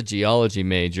wish I was a geology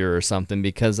major or something,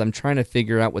 because I'm trying to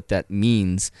figure out what that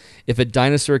means. If a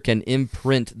dinosaur can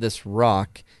imprint this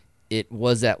rock, it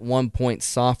was at one point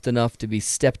soft enough to be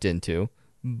stepped into,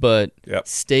 but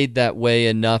stayed that way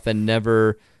enough and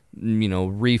never,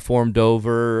 reformed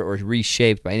over or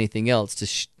reshaped by anything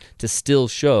else to still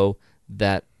show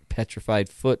that petrified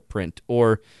footprint.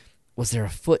 Or was there a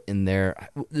foot in there?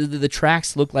 The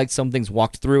tracks look like something's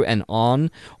walked through and on,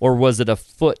 or was it a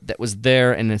foot that was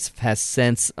there and has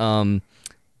since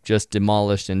just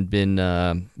demolished and been,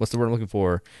 what's the word I'm looking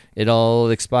for? It all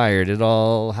expired.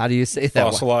 How do you say that?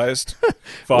 Fossilized.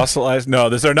 Fossilized. No,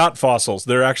 they're not fossils.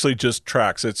 They're actually just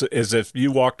tracks. It's as if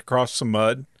you walked across some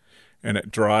mud and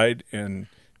it dried, and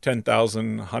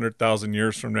 10,000, 100,000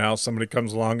 years from now, somebody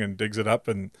comes along and digs it up,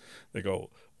 and they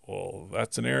go, well,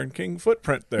 that's an Aaron King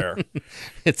footprint there.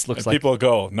 People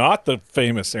go, not the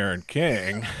famous Aaron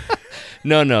King.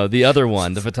 No, the other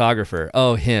one, the photographer.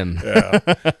 Oh, him. Yeah.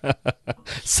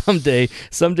 Someday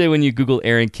when you Google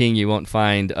Aaron King, you won't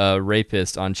find a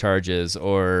rapist on charges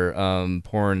or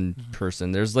porn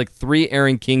person. There's like 3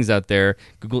 Aaron Kings out there.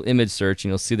 Google image search, and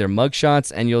you'll see their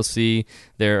mugshots, and you'll see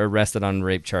they're arrested on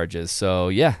rape charges. So,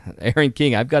 yeah, Aaron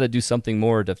King. I've got to do something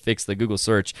more to fix the Google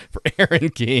search for Aaron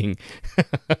King.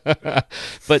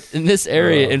 But in this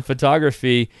area in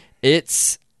photography,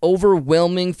 it's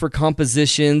overwhelming for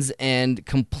compositions and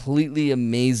completely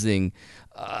amazing.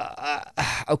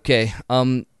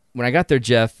 When I got there,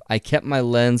 Jeff, I kept my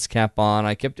lens cap on.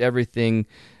 I kept everything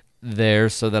there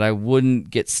so that I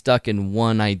wouldn't get stuck in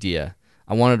one idea.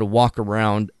 I wanted to walk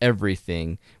around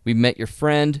everything. We met your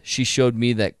friend. She showed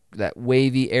me that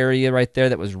wavy area right there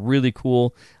that was really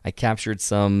cool. I captured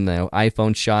some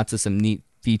iPhone shots of some neat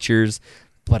features,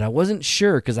 but I wasn't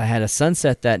sure because I had a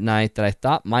sunset that night that I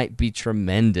thought might be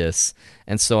tremendous.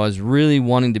 And so I was really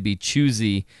wanting to be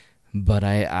choosy, but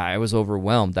I was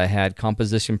overwhelmed. I had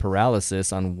composition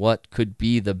paralysis on what could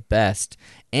be the best,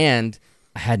 and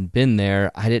I hadn't been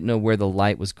there. I didn't know where the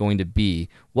light was going to be.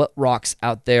 What rocks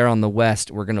out there on the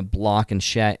west were going to block and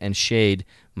shade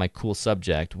my cool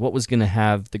subject? What was going to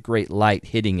have the great light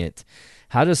hitting it?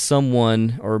 How does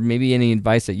someone, or maybe any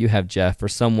advice that you have, Jeff, for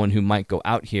someone who might go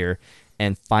out here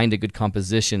and find a good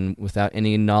composition without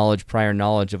any prior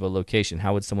knowledge of a location?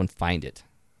 How would someone find it?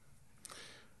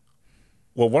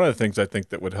 Well, one of the things I think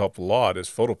that would help a lot is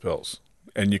photopills,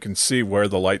 and you can see where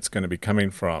the light's going to be coming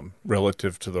from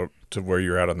relative to where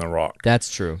you're at on the rock.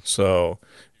 That's true. So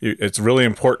it's really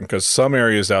important because some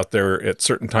areas out there at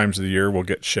certain times of the year will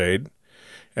get shade,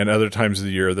 and other times of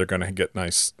the year they're going to get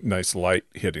nice light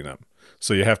hitting them.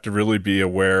 So you have to really be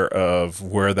aware of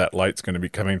where that light's going to be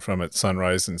coming from at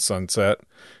sunrise and sunset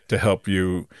to help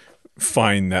you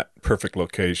find that perfect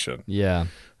location. Yeah.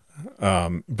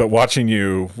 But watching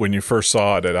you when you first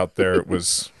saw it out there, it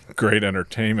was great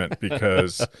entertainment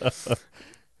because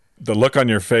the look on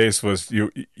your face was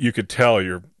you could tell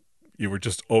you were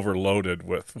just overloaded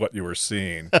with what you were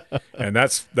seeing, and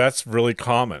that's really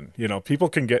common. You know, people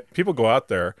go out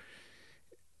there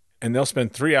and they'll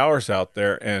spend 3 hours out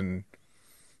there and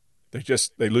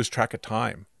they lose track of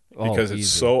time because it's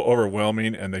so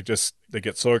overwhelming, and they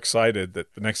get so excited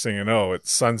that the next thing you know,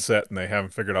 it's sunset and they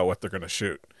haven't figured out what they're going to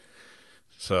shoot.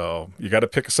 So you got to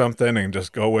pick something and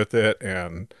just go with it.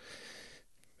 And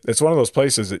it's one of those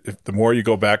places that the more you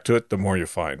go back to it, the more you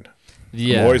find.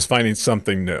 Yeah. I'm always finding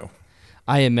something new.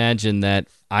 I imagine that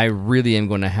I really am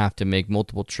going to have to make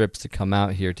multiple trips to come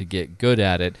out here to get good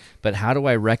at it. But how do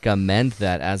I recommend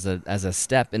that as a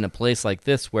step in a place like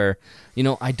this where, you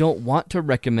know, I don't want to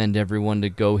recommend everyone to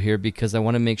go here because I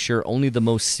want to make sure only the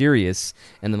most serious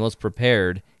and the most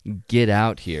prepared get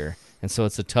out here. And so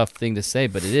it's a tough thing to say,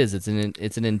 but it is. It's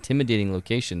an intimidating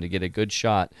location to get a good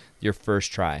shot your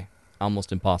first try.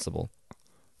 Almost impossible.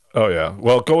 Oh yeah.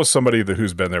 Well, go with somebody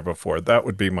who's been there before. That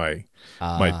would be my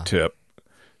tip.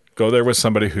 Go there with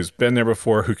somebody who's been there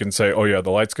before, who can say, "Oh yeah, the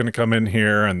light's going to come in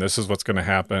here, and this is what's going to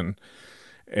happen,"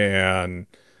 and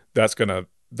that's going to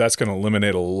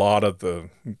eliminate a lot of the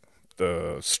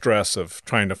stress of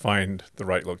trying to find the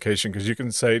right location, because you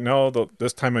can say, "No,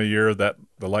 this time of year that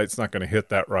the light's not going to hit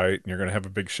that right, and you're going to have a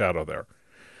big shadow there."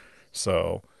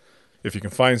 So, if you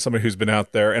can find somebody who's been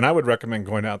out there, and I would recommend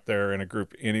going out there in a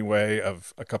group anyway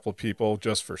of a couple of people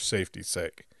just for safety's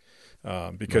sake.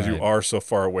 Because you are so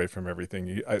far away from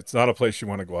everything. It's not a place you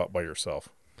want to go out by yourself.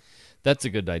 That's a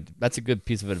good idea. That's a good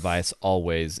piece of advice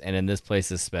always, and in this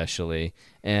place especially.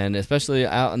 And especially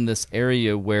out in this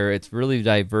area where it's really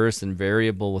diverse and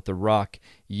variable with the rock,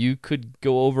 you could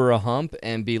go over a hump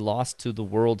and be lost to the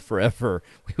world forever.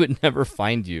 We would never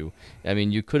find you. I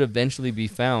mean, you could eventually be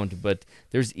found, but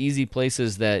there's easy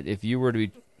places that if you were to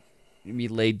be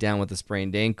laid down with a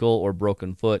sprained ankle or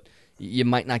broken foot, you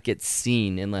might not get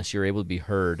seen unless you're able to be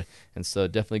heard, and so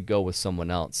definitely go with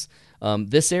someone else.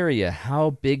 This area,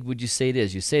 how big would you say it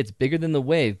is? You say it's bigger than the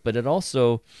Wave, but it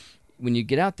also, when you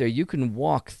get out there, you can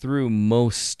walk through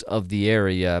most of the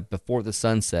area before the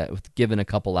sunset. Given a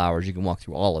couple hours, you can walk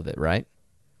through all of it, right?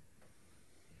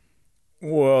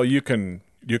 Well, you can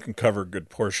cover a good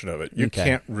portion of it. You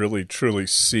can't really truly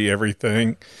see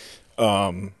everything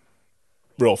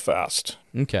real fast.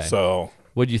 Okay. So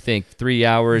what do you think? 3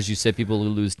 hours, you said people will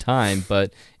lose time,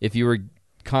 but if you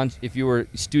were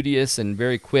studious and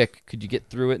very quick, could you get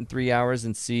through it in 3 hours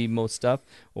and see most stuff?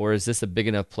 Or is this a big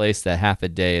enough place that half a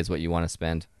day is what you want to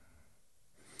spend?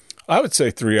 I would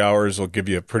say 3 hours will give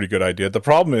you a pretty good idea. The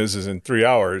problem is in 3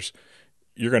 hours,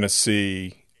 you're going to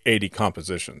see 80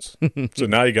 compositions. So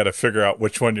now you got to figure out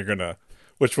which one you're going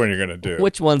to do.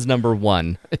 Which one's number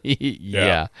one?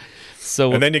 Yeah.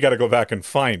 So, and then you got to go back and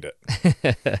find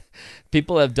it.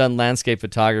 People have done landscape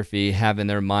photography, have in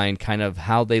their mind kind of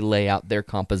how they lay out their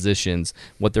compositions,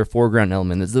 what their foreground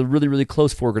element is, a really, really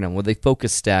close foreground, whether they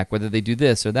focus stack, whether they do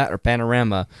this or that or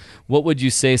panorama. What would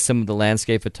you say some of the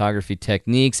landscape photography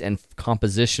techniques and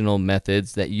compositional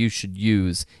methods that you should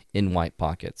use in White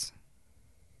Pockets?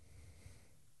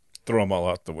 Throw them all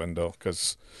out the window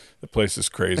because the place is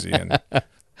crazy. And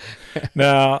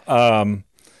now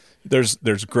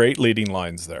there's great leading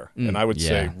lines there, and I would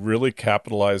say really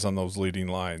capitalize on those leading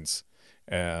lines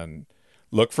and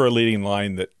look for a leading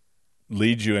line that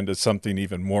leads you into something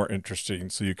even more interesting,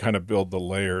 so you kind of build the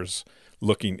layers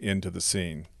looking into the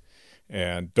scene.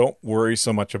 And don't worry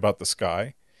so much about the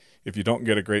sky. If you don't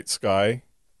get a great sky,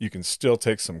 you can still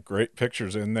take some great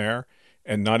pictures in there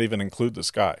and not even include the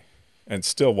sky, and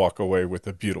still walk away with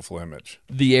a beautiful image.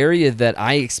 The area that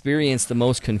I experienced the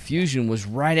most confusion was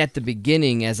right at the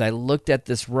beginning as I looked at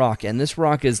this rock. And this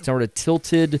rock is sort of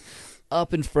tilted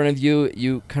up in front of you.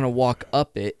 You kind of walk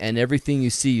up it, and everything you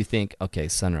see, you think, okay,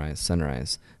 sunrise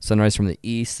from the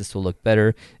east. This will look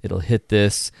better. It'll hit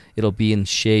this. It'll be in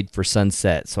shade for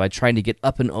sunset. So I tried to get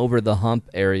up and over the hump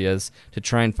areas to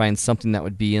try and find something that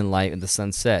would be in light in the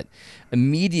sunset.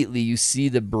 Immediately, you see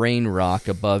the Brain Rock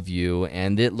above you,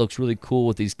 and it looks really cool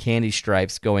with these candy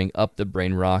stripes going up the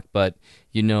Brain Rock, but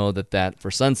you know that for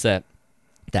sunset,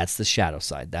 That's the shadow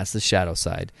side. That's the shadow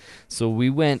side. So we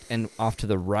went and off to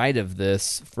the right of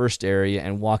this first area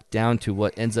and walked down to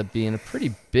what ends up being a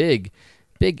pretty big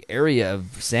area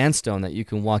of sandstone that you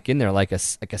can walk in there like a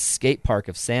skate park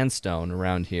of sandstone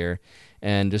around here,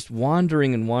 and just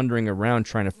wandering around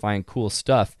trying to find cool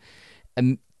stuff.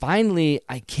 And finally,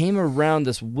 I came around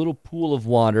this little pool of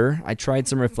water. I tried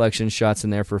some reflection shots in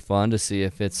there for fun to see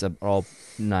if it's all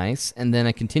nice. And then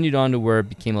I continued on to where it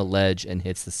became a ledge and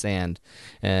hits the sand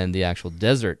and the actual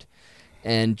desert.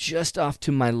 And just off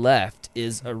to my left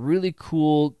is a really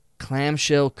cool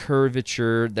clamshell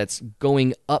curvature that's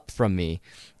going up from me.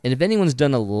 And if anyone's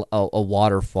done a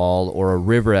waterfall or a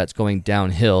river that's going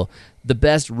downhill, the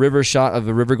best river shot of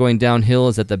a river going downhill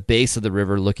is at the base of the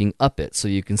river looking up it. So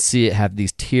you can see it have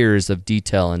these tiers of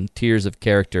detail and tiers of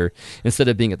character instead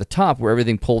of being at the top where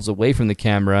everything pulls away from the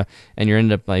camera and you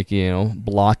end up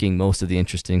blocking most of the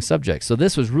interesting subjects. So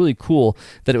this was really cool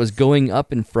that it was going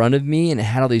up in front of me and it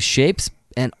had all these shapes,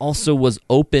 and also was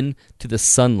open to the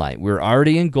sunlight. We were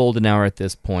already in golden hour at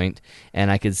this point, and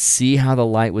I could see how the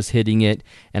light was hitting it,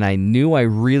 and I knew I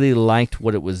really liked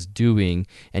what it was doing.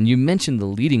 And you mentioned the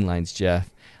leading lines, Jeff.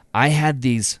 I had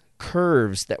these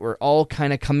curves that were all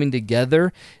kind of coming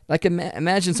together. Like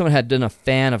imagine someone had done a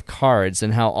fan of cards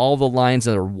and how all the lines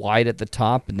that are wide at the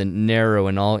top and then narrow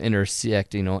and all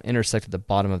intersect at the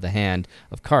bottom of the hand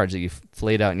of cards that you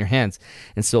flayed out in your hands.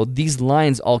 And so these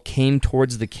lines all came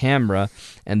towards the camera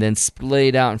and then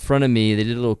splayed out in front of me. They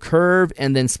did a little curve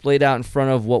and then splayed out in front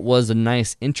of what was a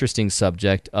nice, interesting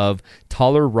subject of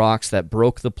taller rocks that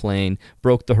broke the plane,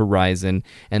 broke the horizon,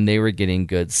 and they were getting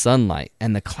good sunlight.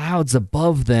 And the clouds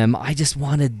above them, I just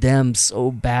wanted them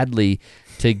so badly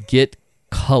to get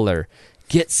color,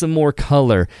 get some more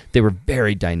color. They were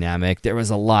very dynamic. There was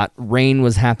a lot. Rain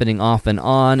was happening off and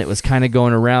on. It was kind of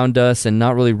going around us and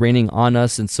not really raining on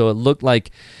us, and so it looked like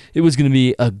it was going to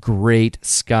be a great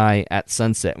sky at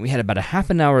sunset. We had about a half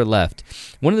an hour left.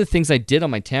 One of the things I did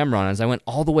on my Tamron is I went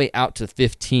all the way out to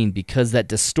 15 because that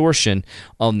distortion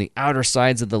on the outer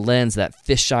sides of the lens, that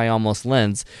fisheye almost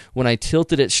lens, when I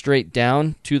tilted it straight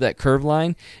down to that curve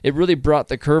line, it really brought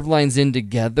the curve lines in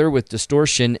together with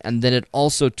distortion, and then it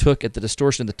also took at the distortion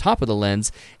at the top of the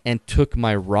lens and took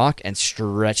my rock and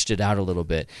stretched it out a little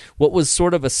bit. What was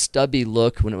sort of a stubby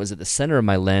look when it was at the center of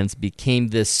my lens became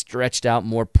this stretched out,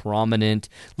 more prominent,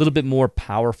 a little bit more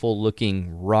powerful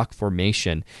looking rock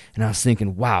formation. And I was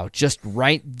thinking, wow, just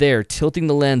right there, tilting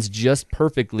the lens just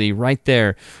perfectly right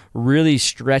there, really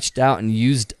stretched out and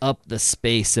used up the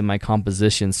space in my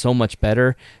composition so much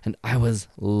better, and I was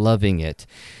loving it.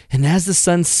 And as the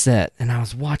sun set and I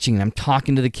was watching and I'm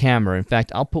talking to the camera, in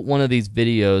fact, I'll put one of these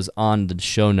videos on the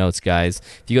show notes, guys.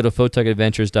 If you go to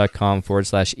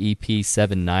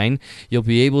photogadventures.com/EP79, you'll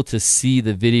be able to see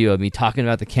the video of me talking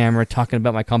about the camera, talking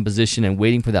about my composition, and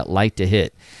waiting for that light to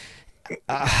hit.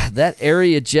 That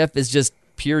area, Jeff, is just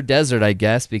pure desert, I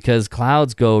guess, because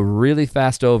clouds go really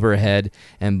fast overhead,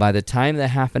 and by the time the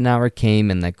half an hour came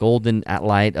and that golden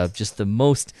light of just the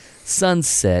most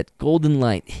sunset, golden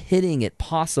light hitting it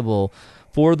possible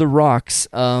for the rocks,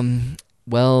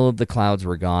 the clouds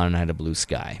were gone and I had a blue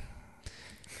sky.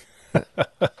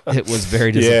 It was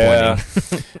very disappointing.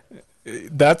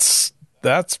 Yeah.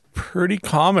 That's pretty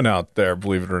common out there,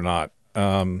 believe it or not.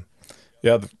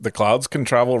 The clouds can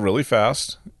travel really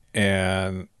fast,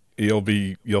 and you'll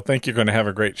think you're going to have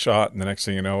a great shot, and the next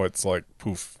thing you know, it's like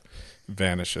poof,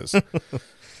 vanishes.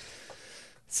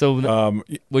 So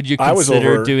would you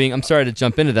consider doing, I'm sorry to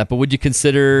jump into that, but would you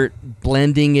consider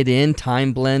blending it in,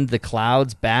 time blend the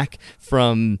clouds back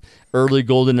from early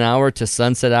golden hour to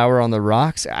sunset hour on the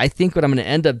rocks? I think what I'm going to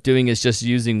end up doing is just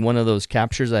using one of those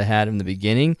captures I had in the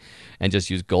beginning and just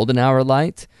use golden hour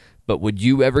light. But would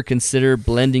you ever consider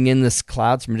blending in this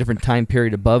clouds from a different time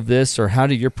period above this, or how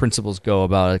do your principles go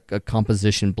about a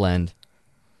composition blend?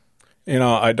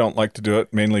 I don't like to do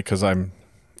it mainly because I'm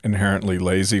inherently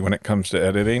lazy when it comes to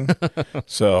editing.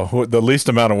 So the least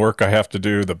amount of work I have to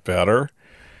do, the better.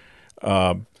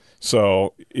 I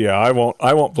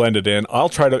won't blend it in. I'll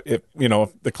try to, if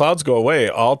the clouds go away,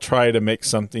 I'll try to make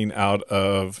something out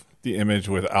of the image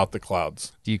without the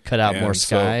clouds. Do you cut out more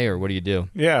sky, or what do you do?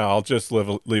 Yeah, I'll just leave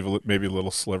maybe a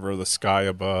little sliver of the sky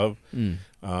above.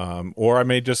 Or I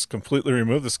may just completely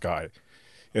remove the sky,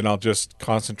 and I'll just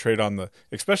concentrate on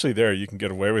especially there, you can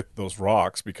get away with those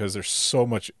rocks because there's so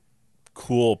much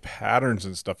cool patterns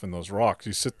and stuff in those rocks.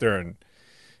 You sit there and,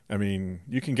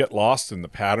 you can get lost in the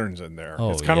patterns in there.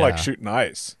 It's kind of like shooting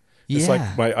ice. It's like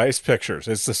Yeah. my ice pictures.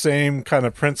 It's the same kind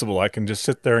of principle. I can just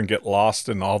sit there and get lost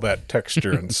in all that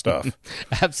texture and stuff.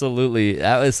 Absolutely.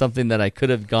 That was something that I could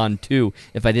have gone to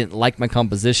if I didn't like my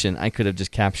composition. I could have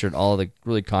just captured all of the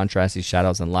really contrasty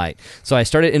shadows and light. So I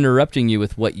started interrupting you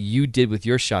with what you did with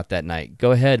your shot that night.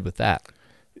 Go ahead with that.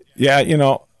 Yeah,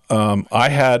 I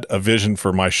had a vision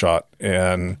for my shot,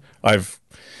 and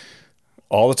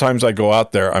all the times I go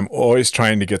out there, I'm always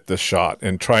trying to get this shot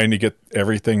and trying to get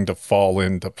everything to fall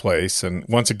into place. And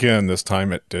once again, this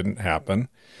time it didn't happen.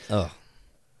 Oh,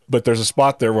 But there's a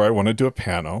spot there where I want to do a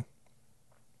pano,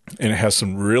 and it has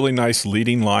some really nice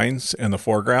leading lines in the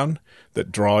foreground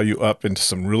that draw you up into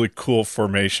some really cool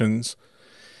formations.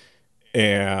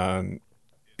 And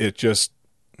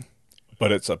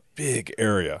but it's a big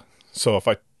area. So if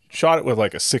I shot it with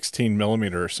like a 16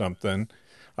 millimeter or something,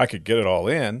 I could get it all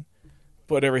in,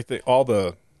 but all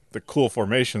the cool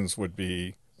formations would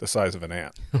be the size of an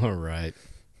ant. all right.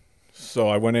 So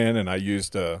I went in and I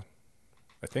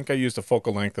think I used a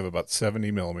focal length of about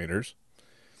 70 millimeters,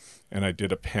 and I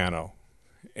did a pano,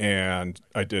 and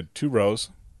I did 2 rows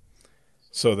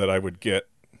so that I would get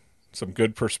some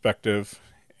good perspective.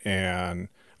 And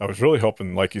I was really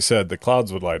hoping, like you said, the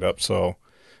clouds would light up. So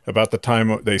about the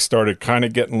time they started kind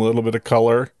of getting a little bit of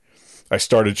color, I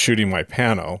started shooting my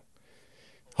pano,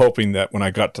 hoping that when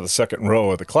I got to the second row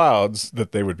of the clouds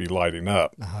that they would be lighting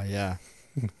up. Oh, yeah.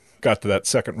 Got to that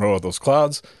second row of those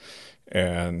clouds,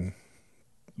 and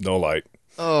no light.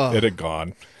 Oh. It had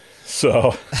gone.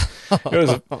 So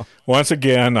it was, once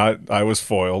again, I was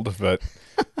foiled, but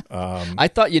I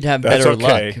thought you'd have that's better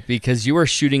okay. luck because you were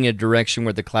shooting a direction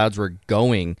where the clouds were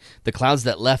going. The clouds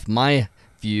that left my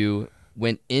view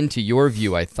went into your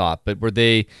view, I thought, but were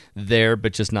they there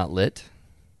but just not lit?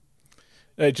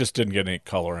 They just didn't get any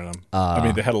color in them. I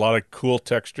mean, they had a lot of cool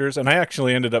textures, and I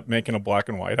actually ended up making a black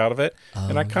and white out of it,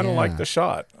 and I kind of liked the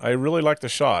shot. I really liked the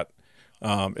shot.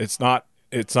 It's not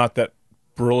that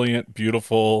brilliant,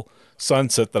 beautiful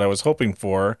sunset that I was hoping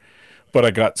for, but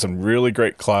I got some really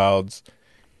great clouds,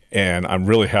 and I'm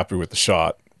really happy with the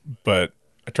shot. But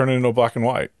I turned it into a black and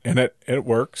white, and it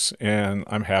works, and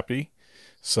I'm happy.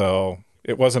 So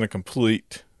it wasn't a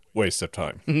complete waste of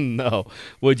time. No.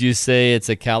 Would you say it's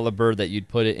a caliber that you'd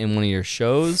put it in one of your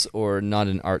shows or not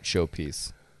an art show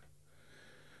piece?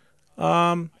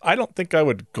 I don't think I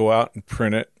would go out and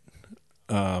print it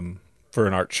for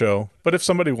an art show, but if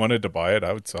somebody wanted to buy it,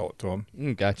 I would sell it to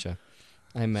them. Gotcha.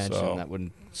 I imagine So, that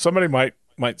wouldn't. Somebody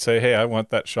might say, "Hey, I want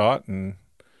that shot," and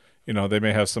they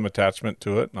may have some attachment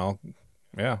to it, and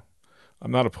I'm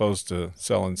not opposed to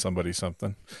selling somebody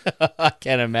something. I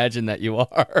can't imagine that you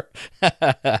are.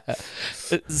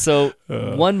 So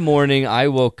one morning I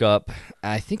woke up,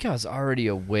 I think I was already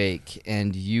awake,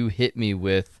 and you hit me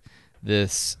with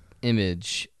this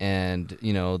image and,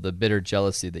 the bitter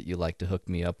jealousy that you like to hook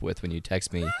me up with when you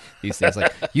text me these things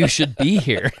like, you should be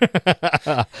here.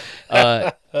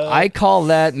 I call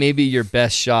that maybe your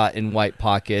best shot in White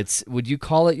Pockets. Would you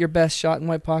call it your best shot in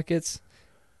White Pockets?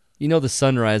 You know the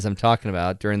sunrise I'm talking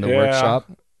about during the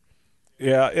workshop?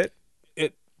 Yeah,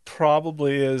 it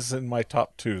probably is in my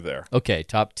top 2 there. Okay,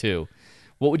 top 2.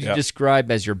 What would you Yep.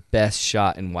 describe as your best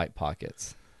shot in White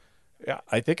Pockets? Yeah,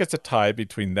 I think it's a tie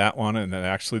between that one and then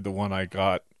actually the one I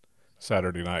got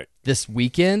Saturday night This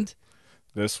weekend?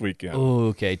 this weekend. Oh,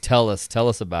 okay. Tell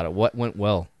us about it. What went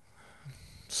well?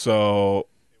 So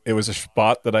it was a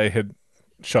spot that I had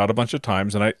shot a bunch of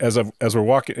times, and as we're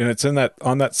walking, and it's on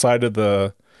that side of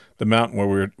the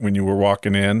mountain when you were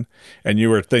walking in, and you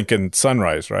were thinking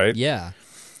sunrise, right? Yeah.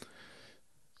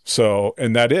 So,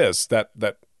 and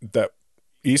that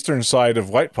eastern side of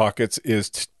White Pockets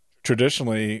is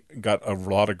traditionally got a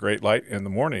lot of great light in the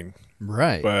morning.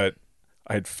 Right. But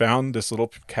I had found this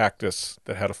little cactus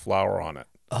that had a flower on it.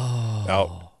 Oh.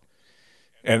 Out.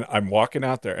 And I'm walking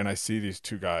out there, and I see these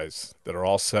 2 guys that are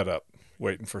all set up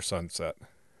waiting for sunset.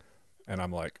 And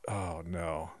I'm like, oh,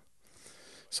 no.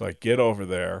 So I get over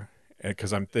there, and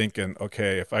because I'm thinking,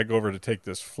 okay, if I go over to take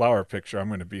this flower picture, I'm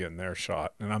going to be in their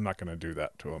shot, and I'm not going to do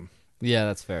that to them. Yeah,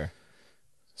 that's fair.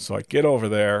 So I get over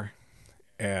there,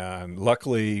 and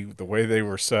luckily the way they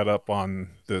were set up on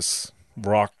this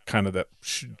rock kind of that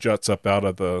juts up out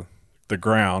of the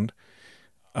ground,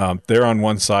 they're on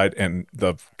one side, and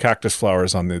the cactus flower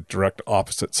is on the direct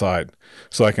opposite side.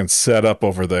 So I can set up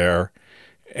over there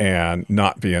and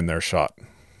not be in their shot.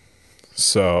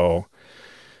 So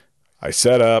I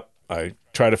set up, I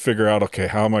try to figure out, okay,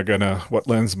 what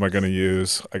lens am I going to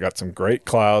use? I got some great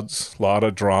clouds, a lot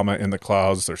of drama in the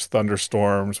clouds. There's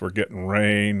thunderstorms. We're getting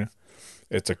rain.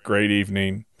 It's a great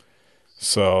evening.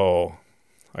 So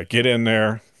I get in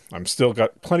there. I'm still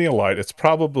got plenty of light. It's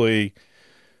probably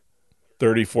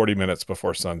 30, 40 minutes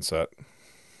before sunset.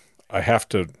 I have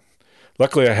to.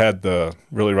 Luckily, I had the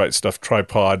Really Right Stuff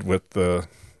tripod with the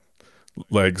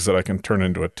legs that I can turn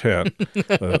into a tent,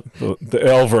 the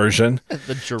L version.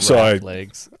 The giraffe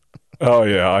legs. Oh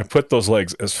yeah, I put those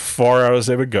legs as far out as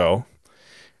they would go,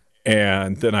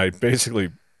 and then I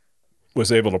basically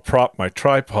was able to prop my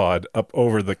tripod up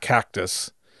over the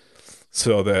cactus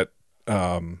so that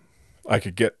I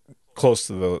could get close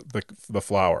to the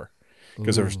flower,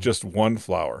 because there was just one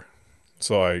flower.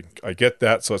 So I get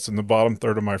that, so it's in the bottom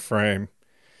third of my frame,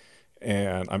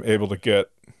 and I'm able to get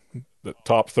the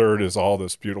top third is all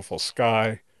this beautiful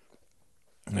sky,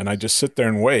 and I just sit there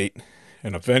and wait,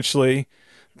 and eventually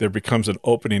there becomes an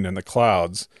opening in the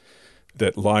clouds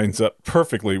that lines up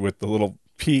perfectly with the little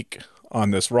peak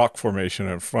on this rock formation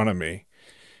in front of me.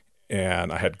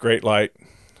 And I had great light,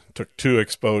 took 2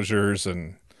 exposures,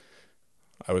 and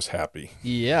I was happy.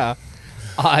 Yeah.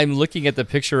 I'm looking at the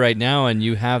picture right now, and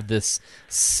you have this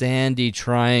sandy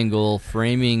triangle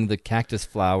framing the cactus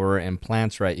flower and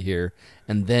plants right here,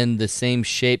 and then the same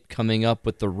shape coming up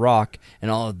with the rock and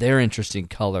all of their interesting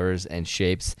colors and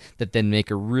shapes that then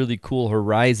make a really cool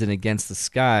horizon against the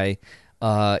sky.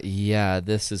 Yeah,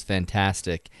 this is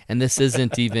fantastic. And this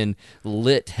isn't even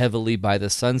lit heavily by the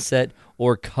sunset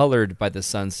or colored by the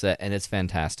sunset, and it's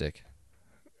fantastic.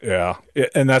 Yeah,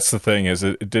 and that's the thing, is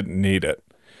it didn't need it.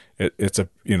 It's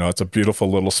a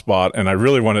beautiful little spot, and I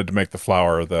really wanted to make the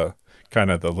flower the kind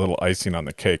of the little icing on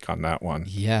the cake on that one.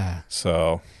 Yeah.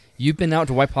 So you've been out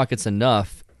to White Pockets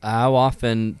enough. How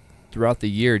often throughout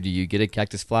the year do you get a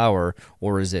cactus flower,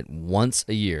 or is it once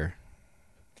a year?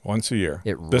 Once a year.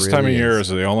 This time of year is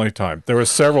the only time. There were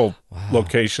several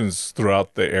locations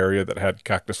throughout the area that had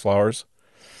cactus flowers.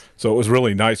 So it was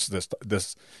really nice.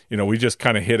 This we just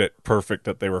kind of hit it perfect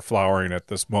that they were flowering at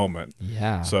this moment.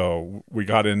 Yeah. So we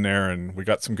got in there and we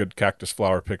got some good cactus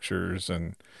flower pictures,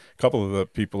 and a couple of the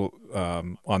people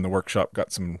on the workshop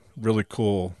got some really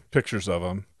cool pictures of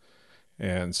them.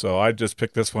 And so I just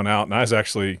picked this one out, and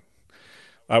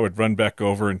I would run back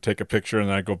over and take a picture, and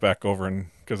then I'd go back over, and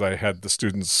because I had the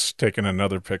students taking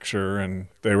another picture and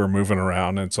they were moving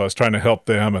around, and so I was trying to help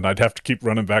them, and I'd have to keep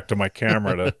running back to my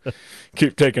camera to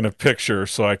keep taking a picture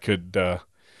so I could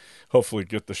hopefully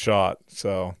get the shot.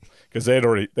 So because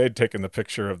they'd taken the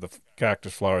picture of the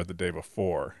cactus flower the day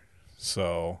before,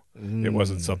 so it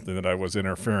wasn't something that I was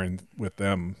interfering with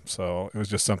them. So it was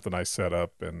just something I set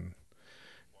up and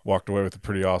walked away with a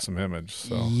pretty awesome image.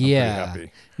 So yeah, I'm pretty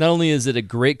happy. Not only is it a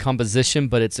great composition,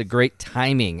 but it's a great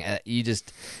timing.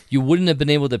 You wouldn't have been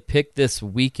able to pick this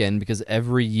weekend, because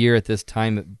every year at this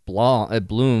time it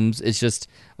blooms. It's just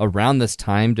around this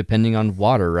time, depending on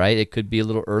water, right? It could be a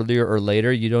little earlier or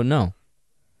later. You don't know.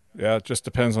 Yeah, it just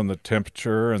depends on the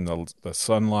temperature and the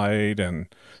sunlight and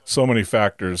so many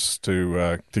factors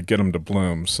to get them to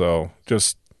bloom. So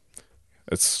just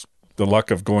it's the luck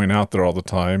of going out there all the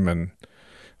time, and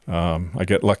I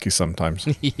get lucky sometimes.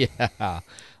 Yeah.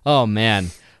 Oh, man.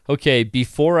 Okay,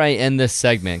 before I end this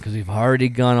segment, because we've already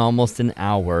gone almost an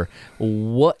hour,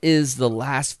 what is the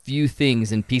last few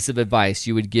things and piece of advice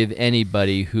you would give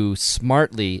anybody who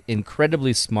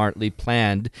incredibly smartly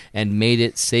planned and made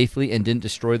it safely and didn't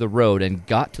destroy the road and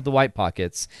got to the White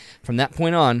Pockets? From that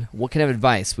point on, what kind of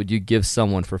advice would you give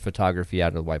someone for photography out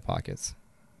of the White Pockets?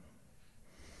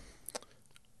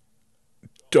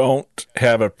 Don't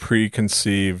have a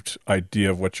preconceived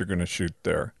idea of what you're going to shoot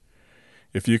there.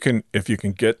 If you can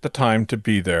get the time to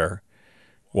be there,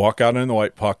 walk out in the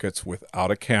White Pockets without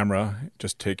a camera.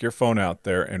 Just take your phone out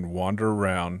there and wander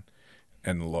around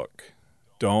and look.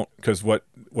 Don't, because what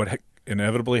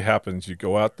inevitably happens, you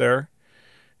go out there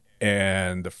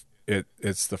and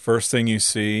it's the first thing you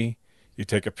see, you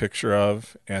take a picture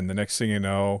of, and the next thing you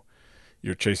know,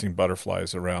 you're chasing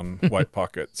butterflies around White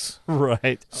Pockets.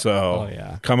 Right. So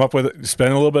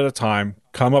spend a little bit of time,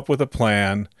 come up with a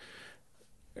plan,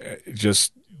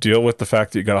 just deal with the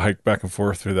fact that you got to hike back and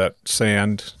forth through that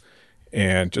sand,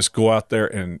 and just go out there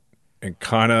and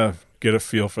kind of get a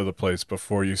feel for the place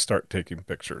before you start taking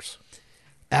pictures.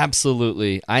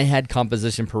 Absolutely. I had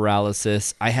composition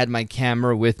paralysis. I had my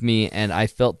camera with me, and I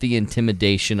felt the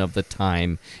intimidation of the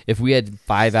time. If we had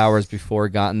 5 hours before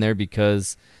gotten there,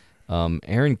 because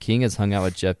Aaron King has hung out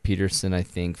with Jeff Peterson, I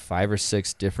think, 5 or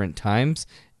 6 different times,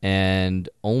 and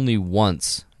only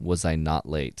once was I not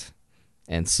late.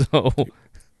 And so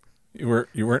you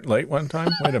weren't late one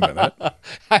time? Wait a minute.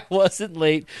 I wasn't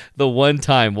late the one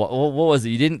time. What was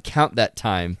it? You didn't count that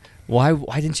time. Why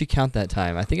didn't you count that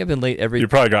time? I think I've been late every... You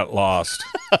probably got lost.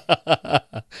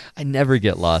 I never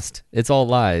get lost. It's all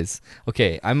lies.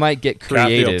 Okay, I might get Kathy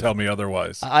creative. will tell me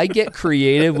otherwise. I get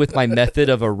creative with my method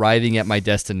of arriving at my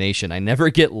destination. I never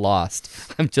get lost.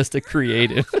 I'm just a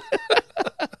creative.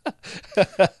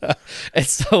 And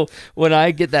so when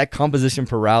I get that composition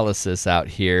paralysis out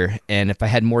here, and if I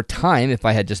had more time, if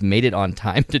I had just made it on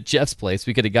time to Jeff's place,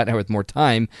 we could have gotten here with more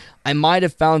time, I might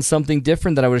have found something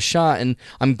different that I would have shot, and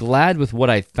I'm glad with what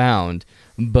I found,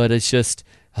 but it's just...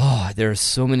 there are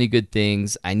so many good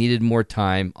things. I needed more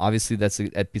time. Obviously, that's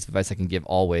a piece of advice I can give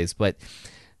always. But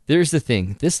there's the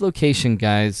thing. This location,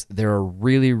 guys, there are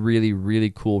really, really, really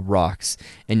cool rocks.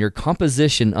 And your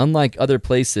composition, unlike other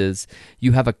places,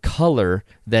 you have a color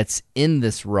that's in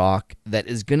this rock that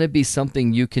is going to be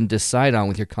something you can decide on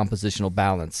with your compositional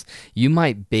balance. You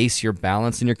might base your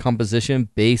balance in your composition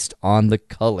based on the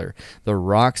color. The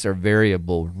rocks are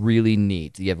variable, really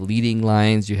neat. You have leading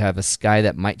lines. You have a sky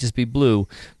that might just be blue,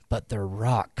 but the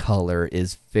rock color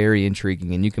is very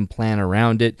intriguing, and you can plan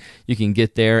around it. You can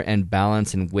get there and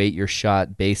balance and weight your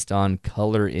shot based on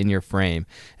color in your frame.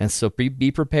 And so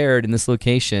be prepared in this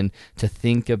location to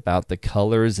think about the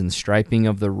colors and striping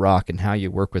of the rock and how you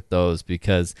work with those,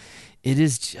 because it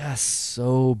is just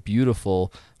so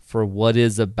beautiful for what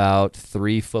is about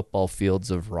 3 football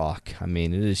fields of rock. I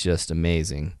mean, it is just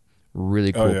amazing.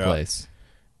 Really cool place.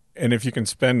 And if you can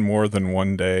spend more than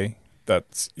one day,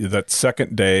 that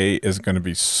second day is going to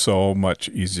be so much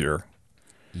easier.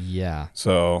 Yeah.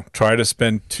 So try to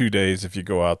spend 2 days if you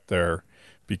go out there,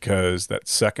 because that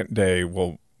second day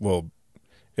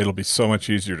it'll be so much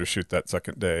easier to shoot that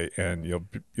second day, and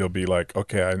you'll be like,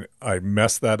 okay, I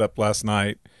messed that up last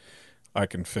night. I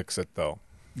can fix it though.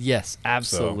 Yes,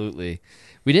 absolutely.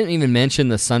 We didn't even mention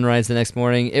the sunrise the next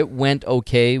morning. It went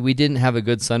okay. We didn't have a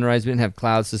good sunrise. We didn't have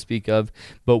clouds to speak of,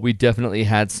 but we definitely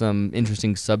had some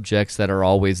interesting subjects that are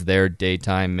always there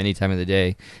daytime, any time of the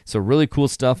day. So really cool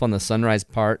stuff on the sunrise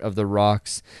part of the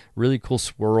rocks. Really cool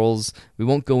swirls. We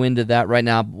won't go into that right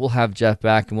now, but we'll have Jeff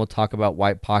back and we'll talk about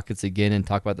White Pockets again and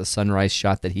talk about the sunrise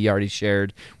shot that he already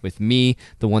shared with me,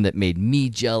 the one that made me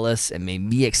jealous and made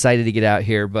me excited to get out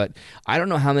here. But I don't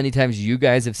know how many times you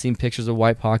guys have seen pictures of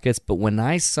White Pockets, but when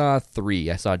I saw 3,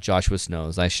 I saw Joshua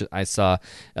Snows, I saw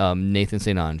Nathan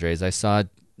St. Andres, I saw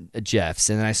Jeff's,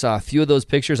 and I saw a few of those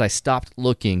pictures. I stopped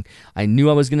looking. I knew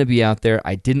I was going to be out there.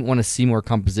 I didn't want to see more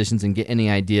compositions and get any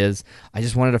ideas. I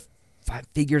just wanted to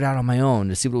figure it out on my own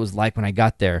to see what it was like when I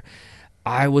got there.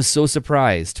 I was so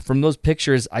surprised. From those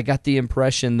pictures, I got the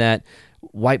impression that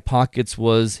White Pockets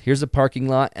was, here's a parking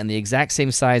lot and the exact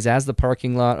same size as the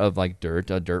parking lot of like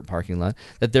a dirt parking lot,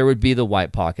 that there would be the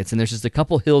White Pockets. And there's just a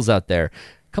couple hills out there.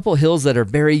 Couple hills that are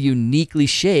very uniquely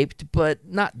shaped, but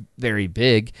not very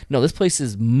big. No, this place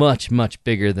is much, much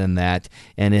bigger than that,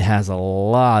 and it has a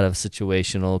lot of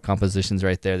situational compositions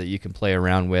right there that you can play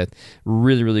around with.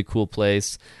 Really, really cool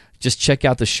place. Just check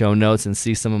out the show notes and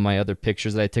see some of my other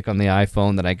pictures that I took on the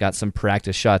iPhone that I got some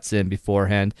practice shots in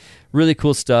beforehand. Really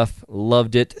cool stuff.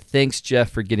 Loved it. Thanks, Jeff,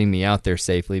 for getting me out there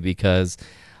safely, because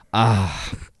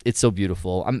it's so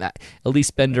beautiful.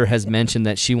 Elise Bender has mentioned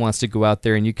that she wants to go out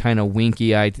there, and you kind of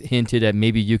winky-eyed hinted at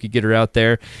maybe you could get her out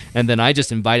there. And then I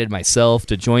just invited myself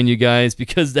to join you guys,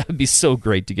 because that would be so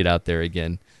great to get out there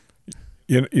again.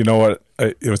 You know what?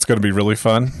 It's going to be really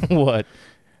fun. What?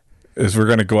 Is we're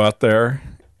going to go out there,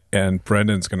 and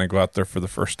Brendan's going to go out there for the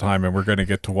first time, and we're going to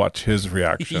get to watch his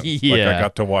reaction. Yeah. Like I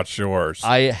got to watch yours.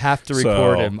 I have to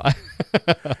record him.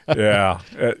 Yeah,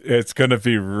 it's going to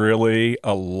be really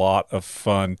a lot of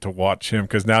fun to watch him,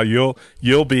 because now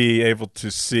you'll be able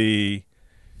to see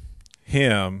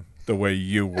him the way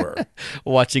you were.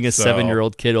 Watching a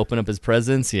 7-year-old kid open up his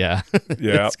presents, yeah.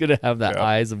 Yeah. It's going to have that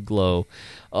eyes of glow.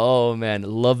 Oh, man,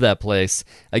 love that place.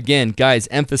 Again, guys,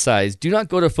 emphasize, do not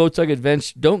go to Photog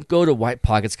Adventure. Don't go to White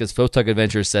Pockets because Photog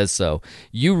Adventure says so.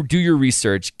 You do your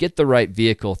research. Get the right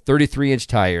vehicle, 33-inch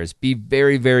tires. Be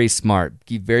very, very smart.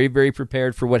 Be very, very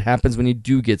prepared for what happens when you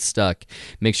do get stuck.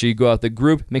 Make sure you go out the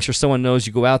group. Make sure someone knows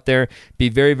you go out there. Be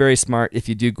very, very smart if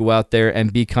you do go out there,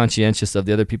 and be conscientious of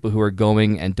the other people who are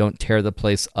going, and don't tear the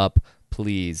place up.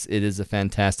 Please. It is a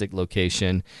fantastic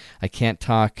location. I can't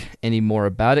talk any more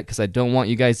about it because I don't want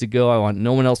you guys to go. I want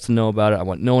no one else to know about it. I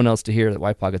want no one else to hear that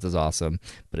White Pockets is awesome,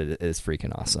 but it is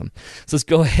freaking awesome. So let's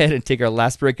go ahead and take our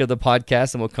last break of the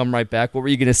podcast, and we'll come right back. What were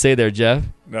you going to say there, Jeff?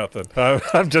 Nothing.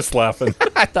 I'm just laughing.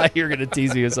 I thought you were going to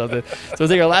tease me or something. So we'll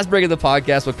take our last break of the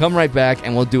podcast. We'll come right back,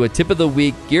 and we'll do a tip of the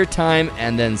week, gear time,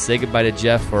 and then say goodbye to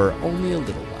Jeff for only a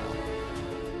little while.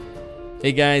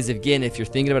 Hey guys, again, if you're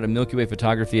thinking about a Milky Way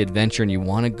photography adventure and you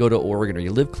want to go to Oregon or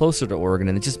you live closer to Oregon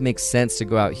and it just makes sense to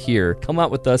go out here, come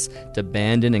out with us to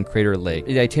Bandon and Crater Lake.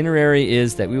 The itinerary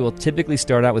is that we will typically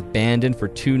start out with Bandon for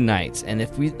 2 nights, and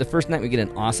if the first night we get an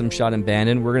awesome shot in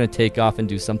Bandon, we're going to take off and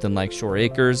do something like Shore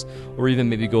Acres, or even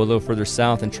maybe go a little further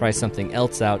south and try something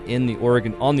else out on the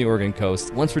Oregon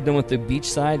coast. Once we're done with the beach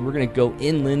side, we're going to go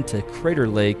inland to Crater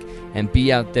Lake and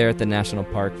be out there at the national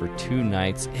park for 2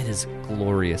 nights. It is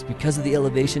glorious. Because of the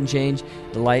elevation change,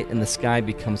 the light in the sky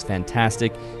becomes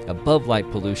fantastic, above light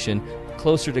pollution,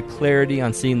 closer to clarity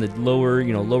on seeing the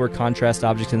lower contrast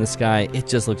objects in the sky. It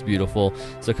just looks beautiful.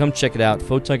 So come check it out,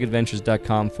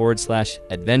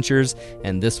 photogadventures.com/adventures.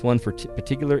 And this one for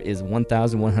particular is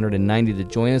 $1,190 to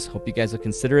join us. Hope you guys will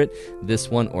consider it, this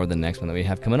one or the next one that we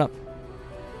have coming up.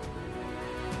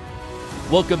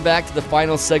 Welcome back to the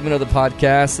final segment of the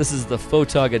podcast. This is the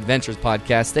Photog Adventures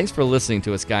podcast. Thanks for listening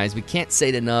to us, guys. We can't say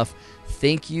it enough.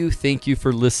 Thank you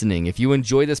for listening. If you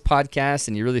enjoy this podcast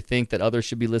and you really think that others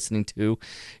should be listening to,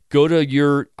 go to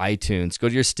your iTunes, go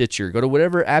to your Stitcher, go to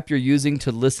whatever app you're using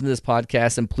to listen to this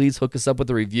podcast, and please hook us up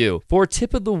with a review. For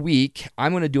tip of the week,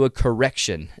 I'm going to do a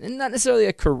correction, and not necessarily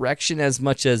a correction as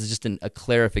much as just a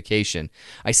clarification.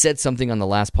 I said something on the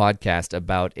last podcast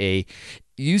about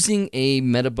using a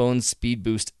Metabone Speed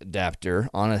Boost adapter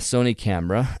on a Sony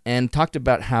camera and talked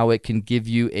about how it can give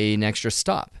you an extra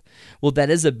stop. Well, that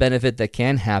is a benefit that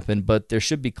can happen, but there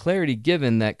should be clarity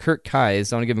given that Kirk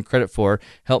Keyes, I want to give him credit for,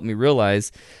 helped me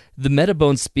realize the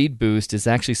Metabone Speed Boost is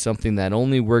actually something that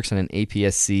only works on an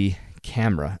APS-C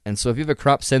camera. And so if you have a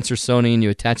crop sensor Sony and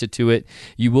you attach it to it,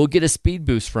 you will get a speed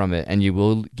boost from it and you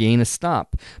will gain a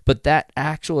stop. But that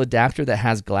actual adapter that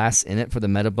has glass in it for the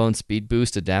Metabone Speed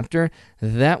Boost adapter,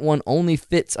 that one only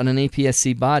fits on an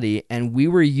APS-C body, and we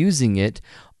were using it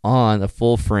on a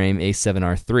full frame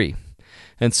A7R III.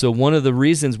 And so one of the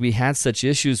reasons we had such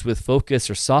issues with focus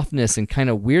or softness and kind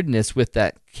of weirdness with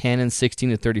that Canon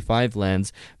 16-35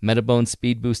 lens, Metabone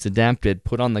Speed Boost adapted,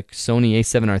 put on the Sony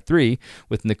A7R III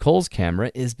with Nicole's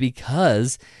camera, is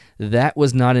because that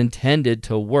was not intended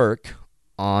to work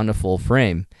on a full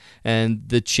frame. And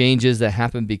the changes that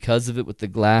happen because of it with the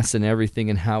glass and everything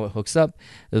and how it hooks up,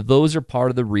 those are part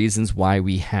of the reasons why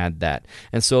we had that.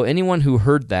 And so anyone who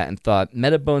heard that and thought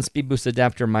Metabone Speed Boost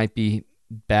adapter might be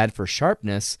bad for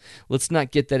sharpness, let's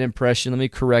not get that impression. Let me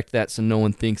correct that so no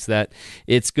one thinks that.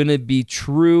 It's going to be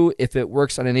true if it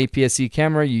works on an APS-C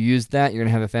camera, you use that, you're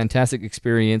going to have a fantastic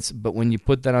experience. But when you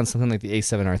put that on something like the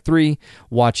A7R III,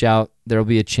 watch out, there'll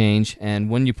be a change. And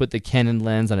when you put the Canon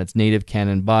lens on its native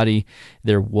Canon body,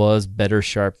 there was better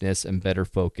sharpness and better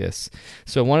focus.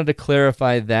 So I wanted to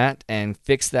clarify that and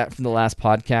fix that from the last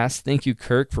podcast. Thank you,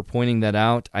 Kirk, for pointing that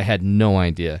out. I had no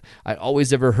idea. I'd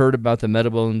always ever heard about the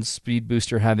Metabone Speed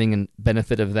Booster having a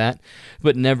benefit of that,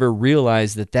 but never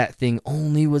realized that that thing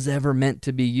only was ever meant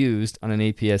to be used on an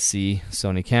APS-C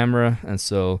Sony camera. And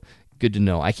so good to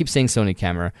know. I keep saying Sony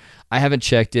camera. I haven't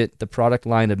checked it. The product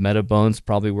line of Metabones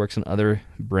probably works on other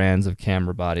brands of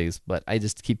camera bodies, but I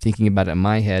just keep thinking about it in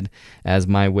my head as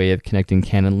my way of connecting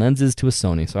Canon lenses to a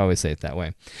Sony, so I always say it that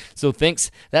way. So thanks.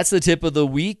 That's the tip of the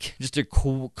week. Just a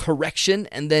correction,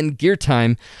 and then gear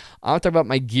time. I'll talk about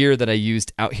my gear that I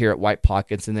used out here at White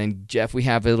Pockets, and then Jeff, we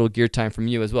have a little gear time from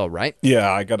you as well, right? Yeah,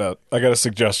 I got a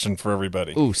suggestion for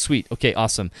everybody. Ooh, sweet. Okay,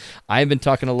 awesome. I've been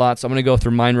talking a lot, so I'm going to go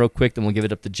through mine real quick, then we'll give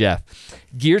it up to Jeff.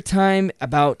 Gear time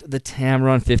about the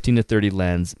Tamron 15-30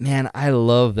 lens. Man, I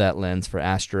love that lens for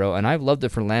Astro, and I've loved it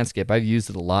for landscape. I've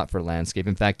used it a lot for landscape.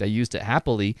 In fact, I used it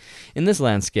happily in this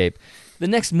landscape. The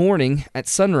next morning at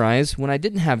sunrise, when I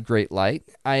didn't have great light,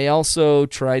 I also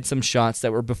tried some shots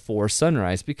that were before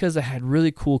sunrise because I had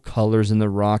really cool colors in the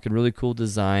rock and really cool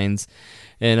designs,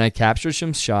 and I captured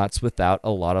some shots without a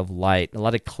lot of light, a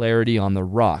lot of clarity on the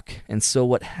rock. And so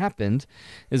what happened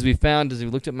is we found, as we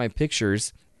looked at my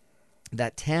pictures,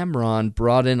 that Tamron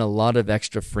brought in a lot of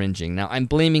extra fringing. Now, I'm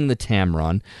blaming the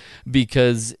Tamron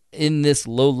because in this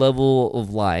low level of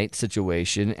light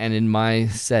situation and in my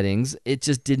settings, it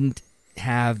just didn't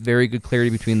have very good clarity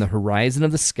between the horizon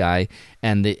of the sky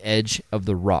and the edge of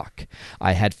the rock.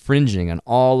 I had fringing on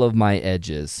all of my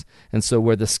edges. And so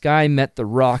where the sky met the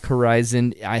rock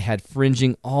horizon, I had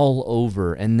fringing all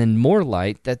over. And then more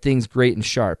light, that thing's great and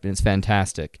sharp, and it's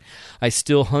fantastic. I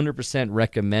still 100%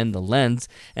 recommend the lens,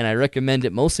 and I recommend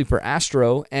it mostly for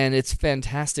Astro, and it's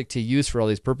fantastic to use for all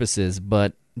these purposes.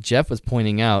 But Jeff was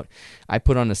pointing out, I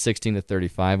put on a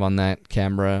 16-35 on that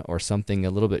camera or something a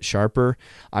little bit sharper.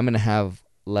 I'm going to have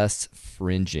less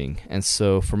fringing. And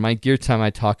so for my gear time, I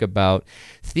talk about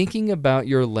thinking about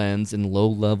your lens in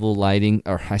low-level lighting,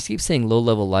 or I keep saying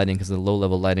low-level lighting because of the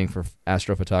low-level lighting for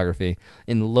astrophotography.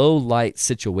 In low-light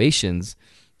situations,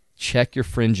 check your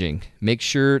fringing. Make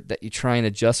sure that you try and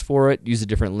adjust for it, use a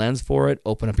different lens for it,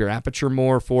 open up your aperture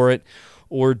more for it,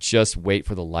 or just wait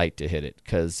for the light to hit it.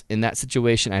 Because in that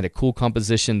situation, I had a cool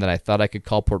composition that I thought I could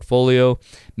call portfolio,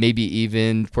 maybe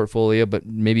even portfolio, but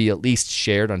maybe at least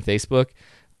shared on Facebook.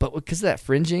 But because of that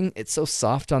fringing, it's so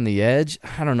soft on the edge.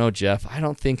 I don't know, Jeff. I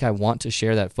don't think I want to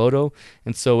share that photo.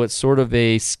 And so it's sort of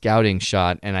a scouting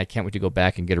shot, and I can't wait to go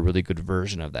back and get a really good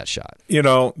version of that shot. You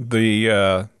know,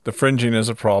 the fringing is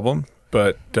a problem,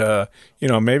 but, you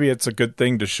know, maybe it's a good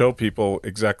thing to show people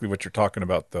exactly what you're talking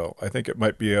about, though. I think it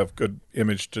might be a good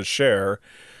image to share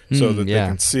so that they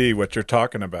can see what you're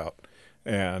talking about.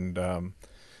 And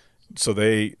so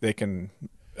they can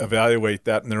evaluate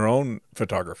that in their own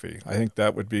photography. I think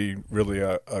that would be really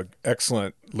a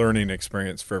excellent learning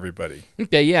experience for everybody.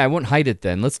 Okay, yeah, I won't hide it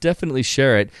then. Let's definitely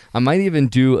share it. I might even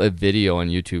do a video on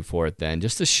YouTube for it then,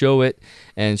 just to show it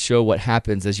and show what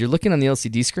happens. As you're looking on the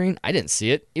LCD screen, I didn't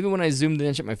see it. Even when I zoomed in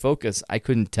and checked my focus, I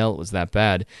couldn't tell it was that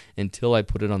bad until I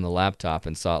put it on the laptop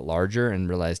and saw it larger and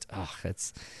realized, oh,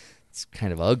 it's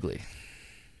kind of ugly.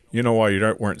 You know why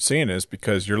you weren't seeing it is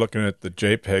because you're looking at the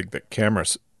JPEG that camera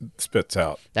spits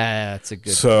out. That's a good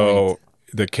point. So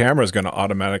the camera is going to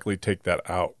automatically take that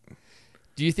out.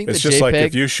 Do you think it's the just JPEG... like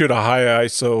if you shoot a high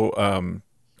ISO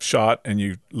shot and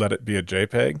you let it be a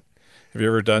JPEG? Have you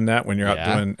ever done that when you're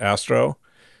out doing astro?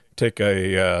 Take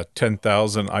a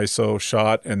 10,000 ISO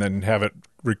shot and then have it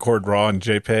record raw in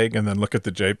JPEG and then look at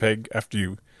the JPEG after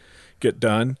you get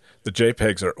done. The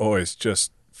JPEGs are always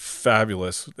just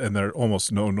fabulous, and there are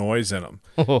almost no noise in them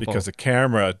because the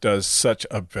camera does such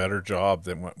a better job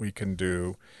than what we can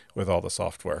do with all the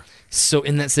software. So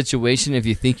in that situation, if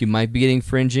you think you might be getting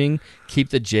fringing, keep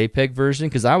the JPEG version,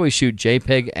 because I always shoot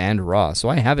JPEG and RAW, so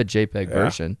I have a JPEG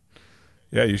version.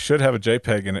 Yeah, you should have a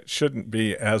JPEG, and it shouldn't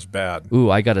be as bad. Ooh,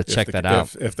 I got to check that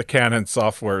out. If the Canon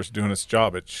software is doing its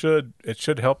job, it should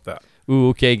help that. Ooh,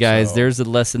 okay, guys, there's a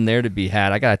lesson there to be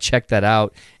had. I got to check that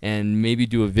out and maybe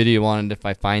do a video on it if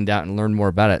I find out and learn more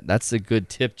about it. That's a good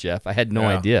tip, Jeff. I had no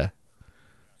idea.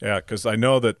 Yeah, because I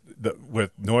know that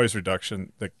with noise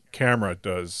reduction, the camera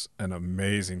does an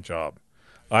amazing job.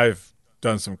 I've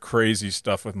done some crazy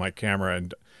stuff with my camera,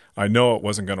 and I know it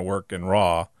wasn't going to work in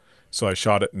RAW, so I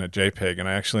shot it in a JPEG, and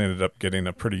I actually ended up getting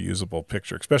a pretty usable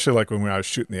picture, especially like when I was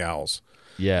shooting the owls.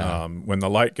 Yeah. When the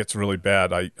light gets really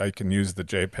bad, I can use the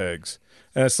JPEGs.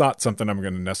 And it's not something I'm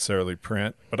going to necessarily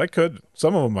print, but I could.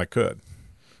 Some of them I could.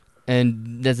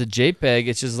 And as a JPEG,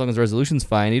 it's just as long as the resolution's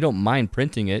fine. You don't mind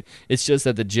printing it. It's just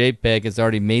that the JPEG has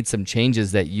already made some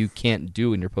changes that you can't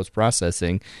do in your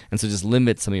post-processing, and so just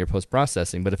limit some of your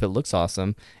post-processing. But if it looks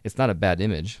awesome, it's not a bad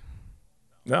image.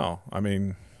 No, I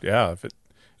mean, yeah,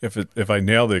 if I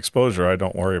nail the exposure, I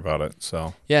don't worry about it.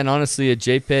 So yeah, and honestly, a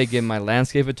JPEG in my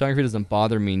landscape photography doesn't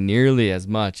bother me nearly as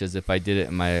much as if I did it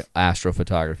in my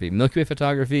astrophotography. Milky Way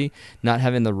photography, not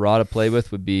having the RAW to play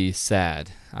with would be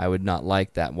sad. I would not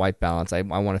like that white balance. I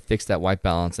want to fix that white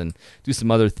balance and do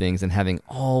some other things and having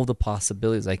all the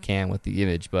possibilities I can with the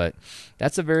image. But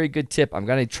that's a very good tip. I'm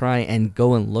going to try and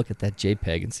go and look at that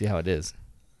JPEG and see how it is.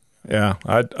 Yeah,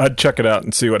 I'd check it out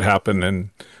and see what happened, and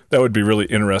that would be really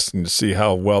interesting to see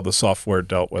how well the software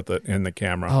dealt with it in the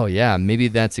camera. Oh, yeah. Maybe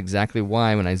that's exactly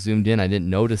why when I zoomed in, I didn't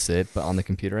notice it, but on the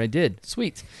computer I did.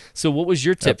 Sweet. So what was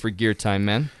your tip for gear time,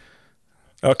 man?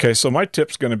 Okay, so my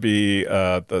tip's going to be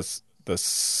the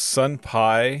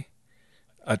SunPi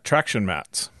traction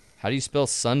mats. How do you spell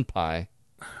SunPi?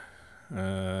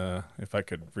 If I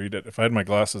could read it. If I had my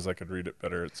glasses, I could read it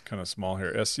better. It's kind of small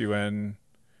here. SUNPIE.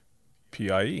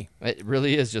 It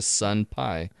really is just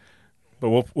SunPi. But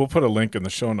we'll put a link in the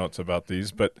show notes about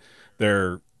these. But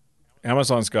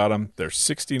Amazon's got them. They're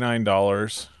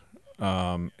 $69,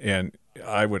 and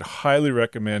I would highly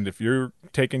recommend if you're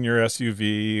taking your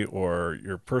SUV or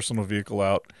your personal vehicle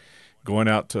out, going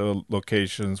out to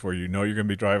locations where you know you're going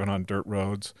to be driving on dirt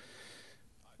roads,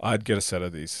 I'd get a set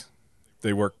of these.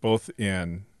 They work both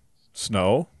in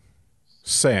snow,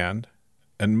 sand,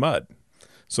 and mud.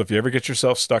 So if you ever get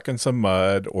yourself stuck in some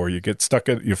mud, or you get stuck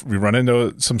you run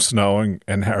into some snow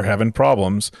and are having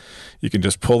problems, you can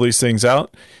just pull these things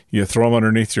out, you throw them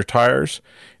underneath your tires,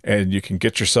 and you can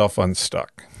get yourself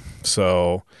unstuck.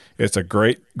 So it's a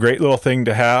great little thing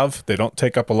to have. They don't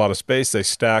take up a lot of space. They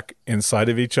stack inside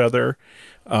of each other.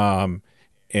 And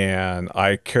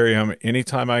I carry them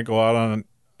anytime I go out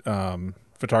on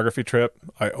photography trip.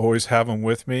 I always have them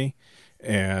with me.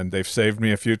 And they've saved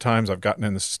me a few times. I've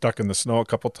gotten stuck in the snow a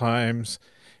couple times,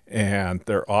 and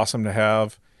they're awesome to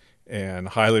have, and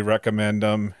highly recommend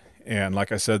them. And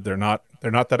like I said, they're not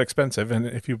that expensive, and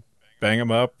if you bang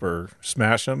them up or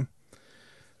smash them,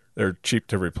 they're cheap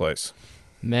to replace.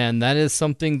 Man, that is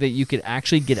something that you could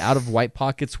actually get out of white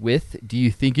pockets with. Do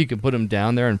you think you can put them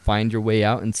down there and find your way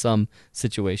out in some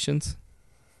situations?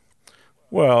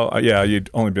 Well, yeah, you'd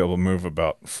only be able to move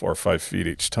about 4 or 5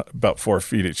 feet about 4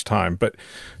 feet each time. But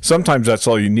sometimes that's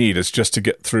all you need is just to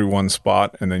get through one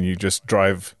spot, and then you just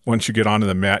drive. Once you get onto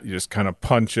the mat, you just kind of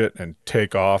punch it and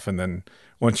take off, and then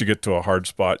once you get to a hard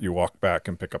spot, you walk back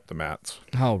and pick up the mats.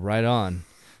 Oh, right on.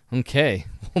 Okay,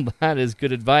 well, that is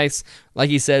good advice. Like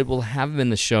you said, we'll have them in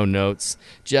the show notes.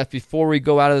 Jeff, before we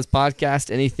go out of this podcast,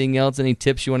 anything else, any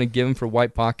tips you want to give them for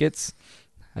white pockets?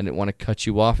 I didn't want to cut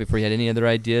you off before you had any other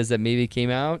ideas that maybe came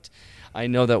out. I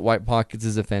know that White Pockets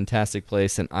is a fantastic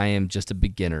place, and I am just a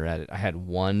beginner at it. I had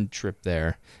one trip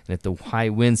there, and if the high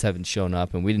winds haven't shown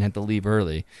up and we didn't have to leave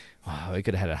early, we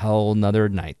could have had a whole nother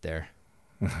night there.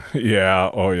 Yeah,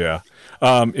 oh yeah.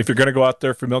 If you're going to go out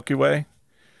there for Milky Way,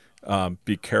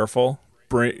 be careful.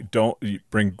 Bring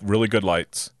really good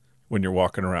lights when you're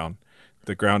walking around.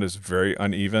 The ground is very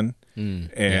uneven,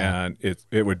 and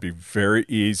it would be very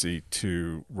easy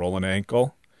to roll an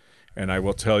ankle. And I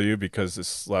will tell you, because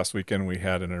this last weekend we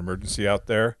had an emergency out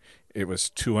there, it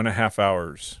was 2.5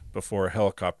 hours before a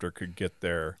helicopter could get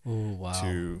there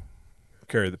to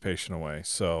carry the patient away.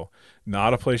 So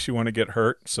not a place you want to get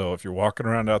hurt. So if you're walking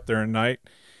around out there at night,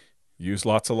 use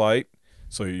lots of light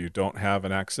so you don't have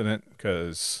an accident,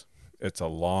 because it's a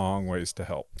long ways to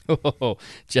help. Oh,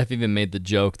 Jeff even made the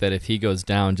joke that if he goes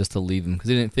down, just to leave him, because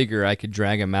he didn't figure I could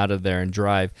drag him out of there and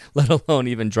drive, let alone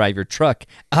even drive your truck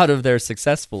out of there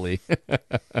successfully.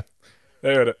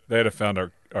 They'd have found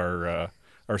our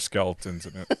skeletons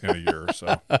in a year or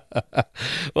so.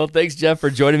 Well, thanks, Jeff, for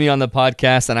joining me on the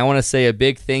podcast. And I want to say a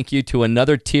big thank you to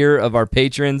another tier of our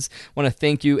patrons. I want to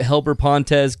thank you, Helber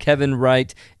Pontes, Kevin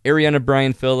Wright, Ariana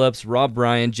Brian Phillips, Rob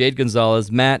Bryan, Jade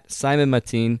Gonzalez, Matt, Simon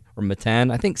Matan.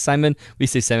 I think Simon, we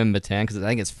say Simon Matan because I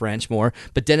think it's French more.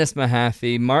 But Dennis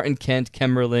Mahaffey, Martin Kent,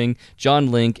 Kemmerling, John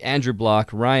Link, Andrew Block,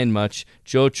 Ryan Much,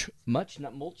 Joe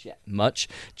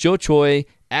Choi,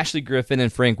 Ashley Griffin,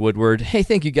 and Frank Woodward. Hey,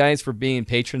 thank you guys for being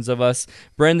patrons of us.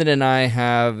 Brendan and I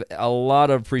have a lot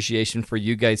of appreciation for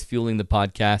you guys fueling the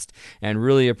podcast and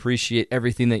really appreciate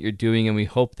everything that you're doing, and we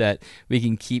hope that we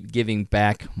can keep giving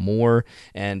back more.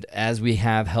 And as we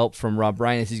have help from Rob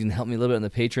Bryan, he's going to help me a little bit on the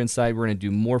patron side, we're going to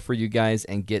do more for you guys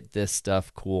and get this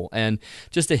stuff cool. And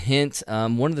just a hint,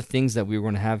 one of the things that we're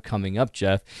going to have coming up,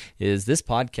 Jeff, is this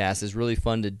podcast is really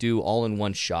fun to do all in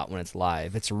one shot when it's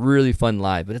live. It's really fun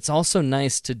live, but it's also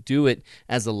nice to do it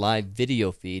as a live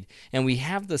video feed. And we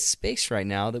have the space right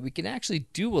now that we can actually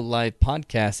do a live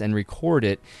podcast and record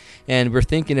it. And we're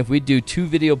thinking if we do 2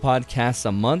 video podcasts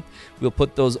a month, we'll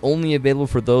put those only available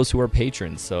for those who are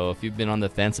patrons. So if you've been on the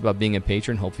fence about being a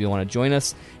patron, hopefully you'll want to join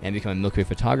us and become a Milky Way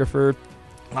photographer.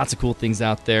 Lots of cool things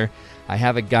out there. I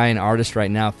have a guy, an artist right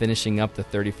now, finishing up the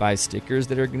 35 stickers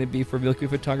that are going to be for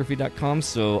MilkyWayPhotography.com.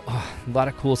 So a lot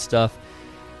of cool stuff.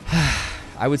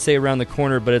 I would say around the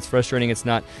corner, but it's frustrating it's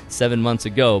not 7 months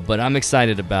ago, but I'm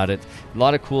excited about it. A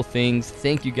lot of cool things.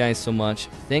 Thank you guys so much.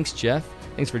 Thanks, Jeff.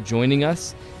 Thanks for joining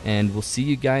us, and we'll see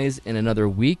you guys in another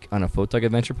week on a Photog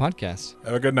Adventure podcast.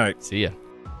 Have a good night. See ya.